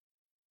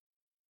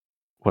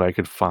what I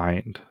could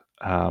find.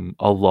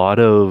 A lot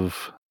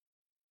of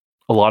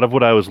a lot of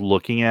what I was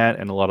looking at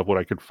and a lot of what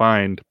I could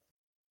find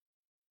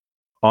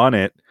on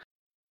it,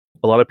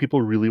 a lot of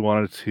people really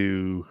wanted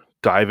to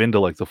dive into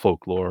like the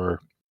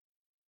folklore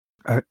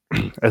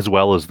as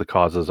well as the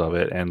causes of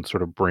it and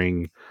sort of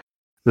bring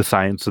the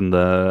science and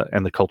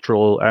the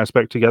cultural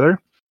aspect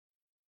together.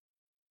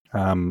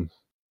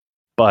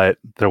 But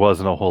there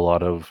wasn't a whole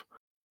lot of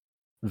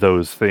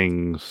those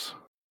things,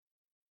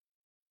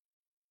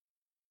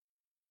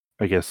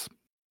 I guess,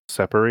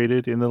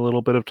 separated in the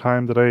little bit of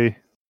time that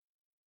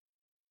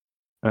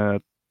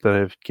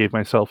I've gave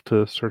myself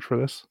to search for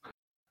this.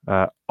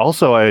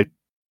 Also, I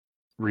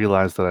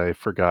realized that I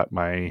forgot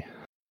my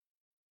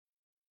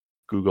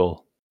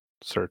Google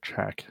search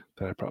hack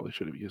that I probably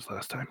should have used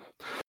last time.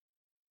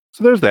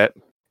 So there's that.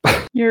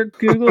 Your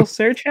Google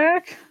search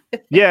hack?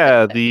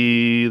 Yeah,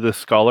 the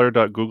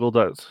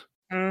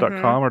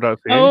scholar.google.com or .ca.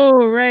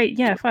 Oh, right.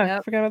 Yeah, fuck.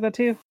 Yep. Forgot about that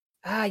too.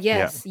 Ah,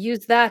 yes.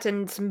 Use that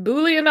and some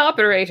Boolean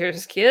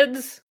operators,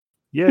 kids.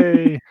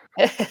 Yay.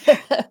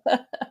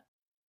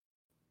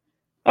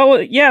 Oh,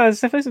 yeah,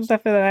 there's definitely some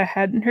stuff that I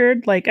hadn't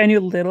heard. Like, I knew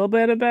a little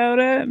bit about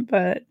it,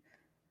 but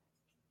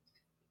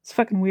it's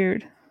fucking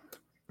weird.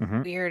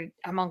 Mm-hmm. Weird.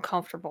 I'm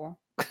uncomfortable.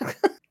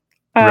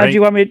 Right? Do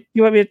you want me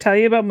to tell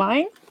you about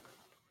mine?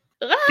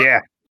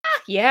 Yeah.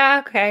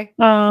 Yeah, okay.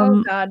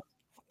 Oh, God.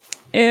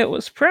 It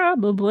was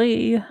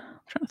probably, I'm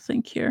trying to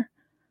think here,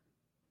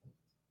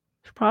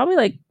 probably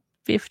like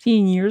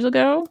 15 years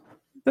ago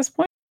at this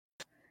point.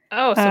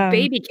 Oh, so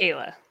baby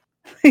Kayla.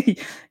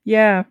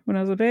 Yeah, when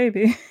I was a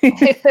baby. Oh,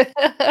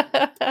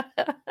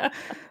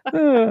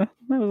 that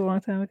was a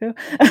long time ago.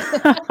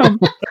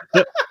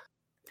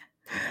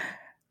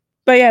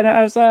 But yeah, no,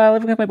 I was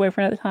living with my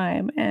boyfriend at the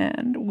time,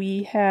 and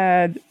we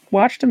had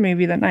watched a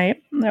movie that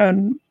night.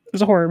 It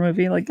was a horror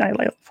movie. Like, I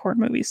like horror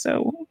movies,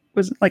 so it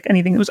wasn't like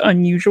anything that was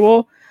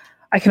unusual.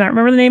 I cannot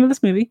remember the name of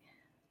this movie.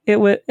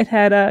 It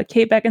had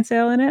Kate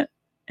Beckinsale in it,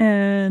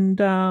 and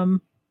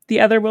the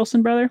other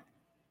Wilson brother,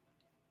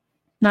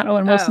 not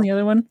Owen Wilson, the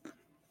other one.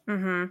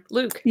 Mm-hmm.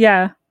 Luke.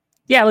 Yeah,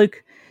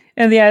 Luke,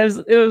 and yeah,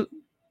 it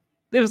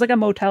was like a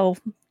motel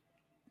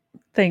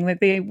thing. Like,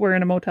 they were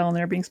in a motel and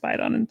they were being spied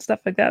on and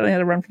stuff like that. They had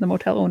to run from the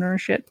motel owner and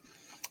shit.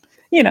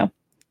 You know,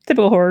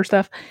 typical horror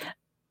stuff.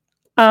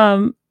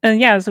 And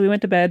yeah, so we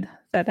went to bed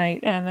that night,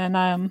 and then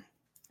in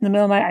the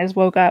middle of the night, I just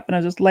woke up and I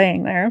was just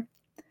laying there,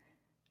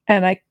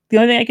 and the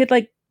only thing I could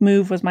like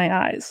move was my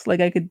eyes.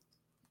 Like, I could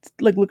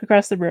like look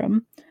across the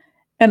room,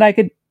 and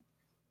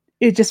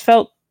it just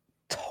felt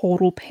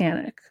total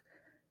panic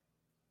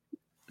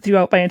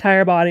throughout my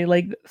entire body.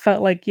 Like,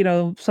 felt like,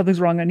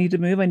 something's wrong. I need to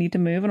move.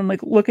 And I'm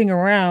like looking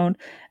around,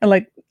 and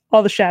like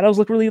all the shadows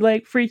look really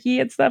like freaky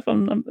and stuff.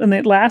 And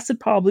it lasted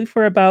probably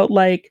for about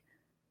like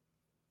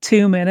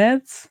 2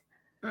 minutes,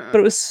 but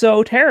it was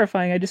so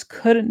terrifying. I just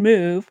couldn't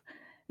move.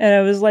 And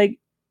I was like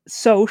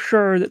so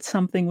sure that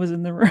something was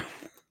in the room.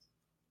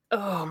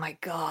 Oh my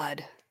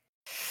God.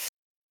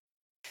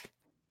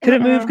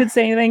 Couldn't move, couldn't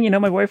say anything.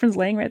 My boyfriend's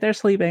laying right there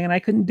sleeping, and I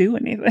couldn't do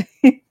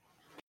anything.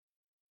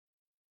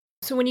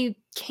 So when you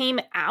came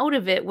out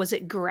of it, was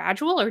it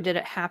gradual or did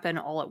it happen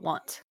all at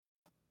once?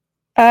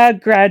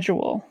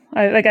 Gradual.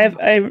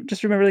 I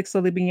just remember like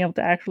slowly being able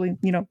to actually,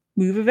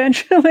 move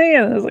eventually,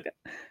 and I was like,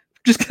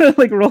 just kind of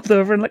like rolled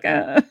over and like,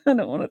 I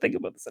don't want to think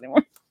about this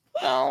anymore.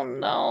 Oh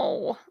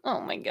no!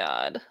 Oh my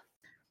God!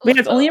 But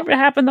it's only ever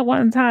happened the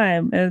one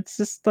time, and it's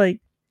just like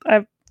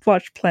I've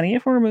watched plenty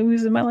of horror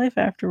movies in my life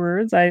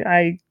afterwards.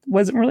 I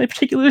wasn't really a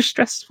particularly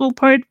stressful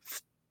part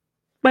of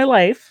my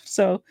life,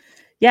 so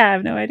yeah, I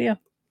have no idea.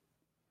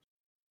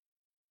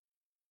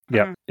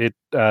 Yeah,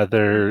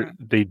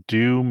 they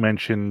do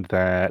mention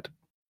that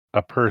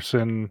a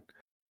person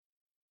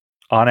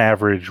on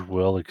average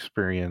will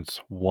experience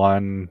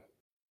one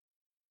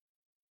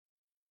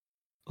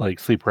like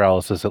sleep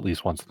paralysis at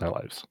least once in their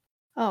lives.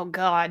 Oh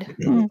God!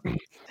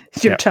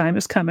 Your time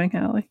is coming,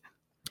 Allie.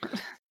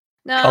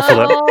 No.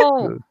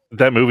 Also,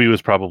 that movie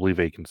was probably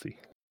Vacancy.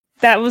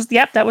 That was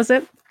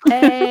it.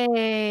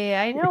 Hey,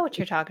 I know what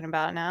you're talking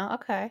about now.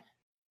 Okay.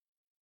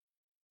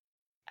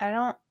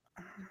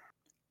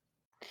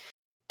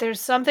 There's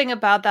something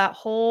about that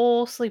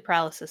whole sleep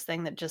paralysis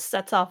thing that just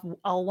sets off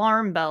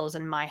alarm bells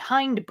in my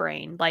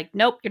hindbrain. Like,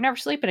 nope, you're never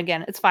sleeping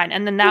again. It's fine.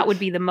 And then that would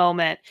be the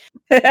moment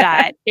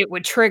that it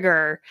would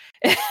trigger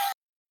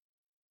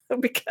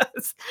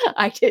because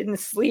I didn't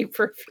sleep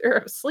for fear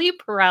of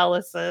sleep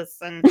paralysis.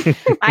 And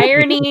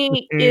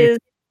irony is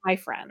my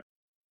friend.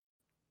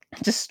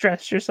 Just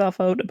stress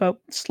yourself out about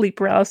sleep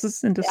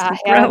paralysis into sleep I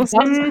have paralysis.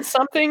 done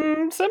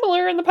something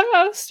similar in the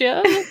past,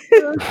 yeah.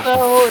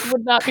 So it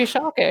would not be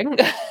shocking.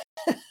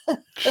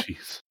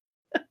 Jeez.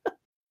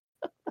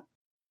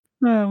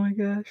 Oh my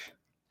gosh.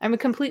 I'm a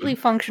completely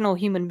functional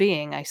human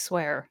being, I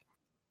swear.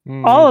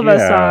 All of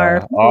us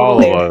are.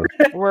 All of us.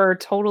 We're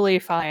totally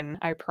fine,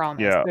 I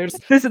promise. Yeah.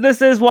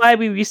 This is why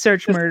we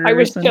research murders. I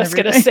was and just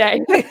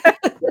everything. gonna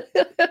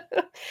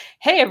say.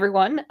 Hey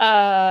everyone,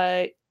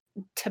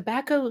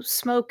 tobacco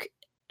smoke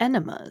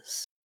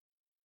enemas.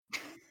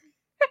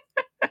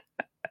 I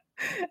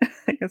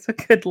think that's a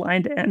good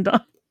line to end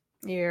on.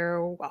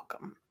 You're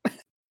welcome.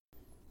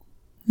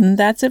 And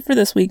that's it for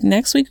this week.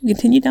 Next week, we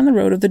continue down the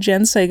road of the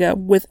Gen Saga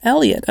with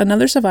Elliot,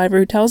 another survivor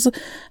who tells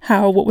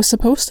how what was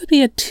supposed to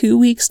be a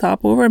 2-week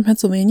stopover in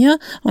Pennsylvania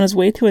on his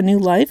way to a new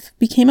life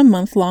became a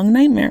month-long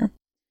nightmare.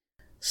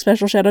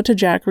 Special shout out to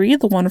Jack Reed,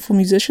 the wonderful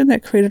musician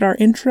that created our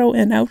intro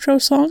and outro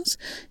songs.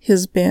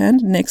 His band,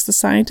 Nyx the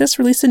Scientist,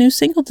 released a new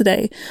single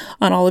today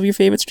on all of your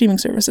favorite streaming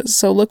services,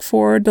 so look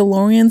for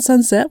DeLorean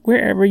Sunset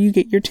wherever you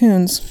get your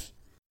tunes.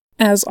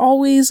 As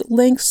always,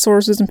 links,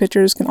 sources, and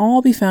pictures can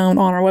all be found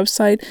on our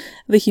website,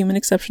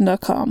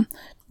 thehumanexception.com.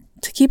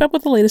 To keep up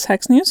with the latest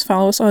HEX news,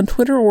 follow us on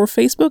Twitter or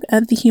Facebook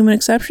at The Human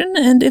Exception,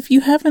 and if you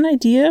have an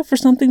idea for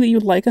something that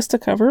you'd like us to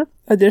cover,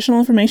 additional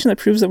information that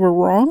proves that we're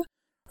wrong,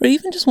 or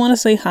even just want to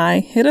say hi,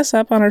 hit us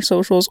up on our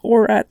socials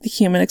or at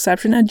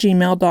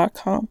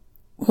thehumanexception@gmail.com.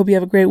 Hope you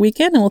have a great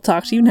weekend, and we'll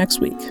talk to you next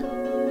week.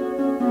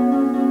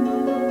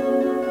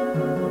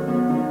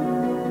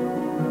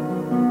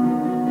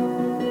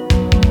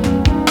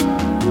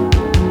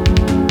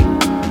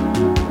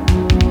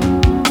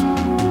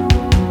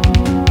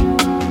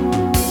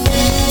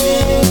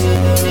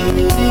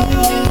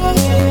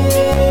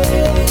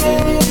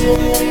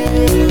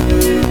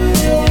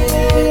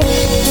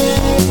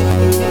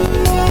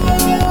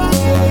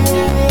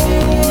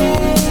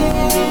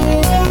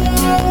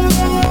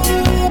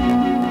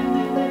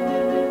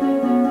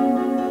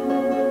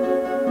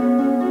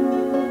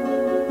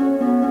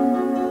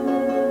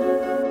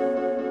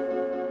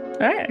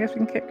 Alright, I guess we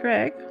can kick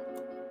Craig.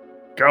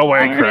 Go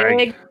away,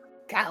 Craig.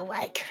 Go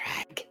away,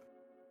 Craig.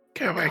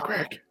 Go away,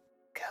 Craig.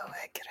 Go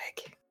away,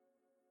 Craig.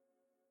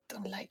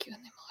 Don't like you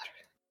anymore.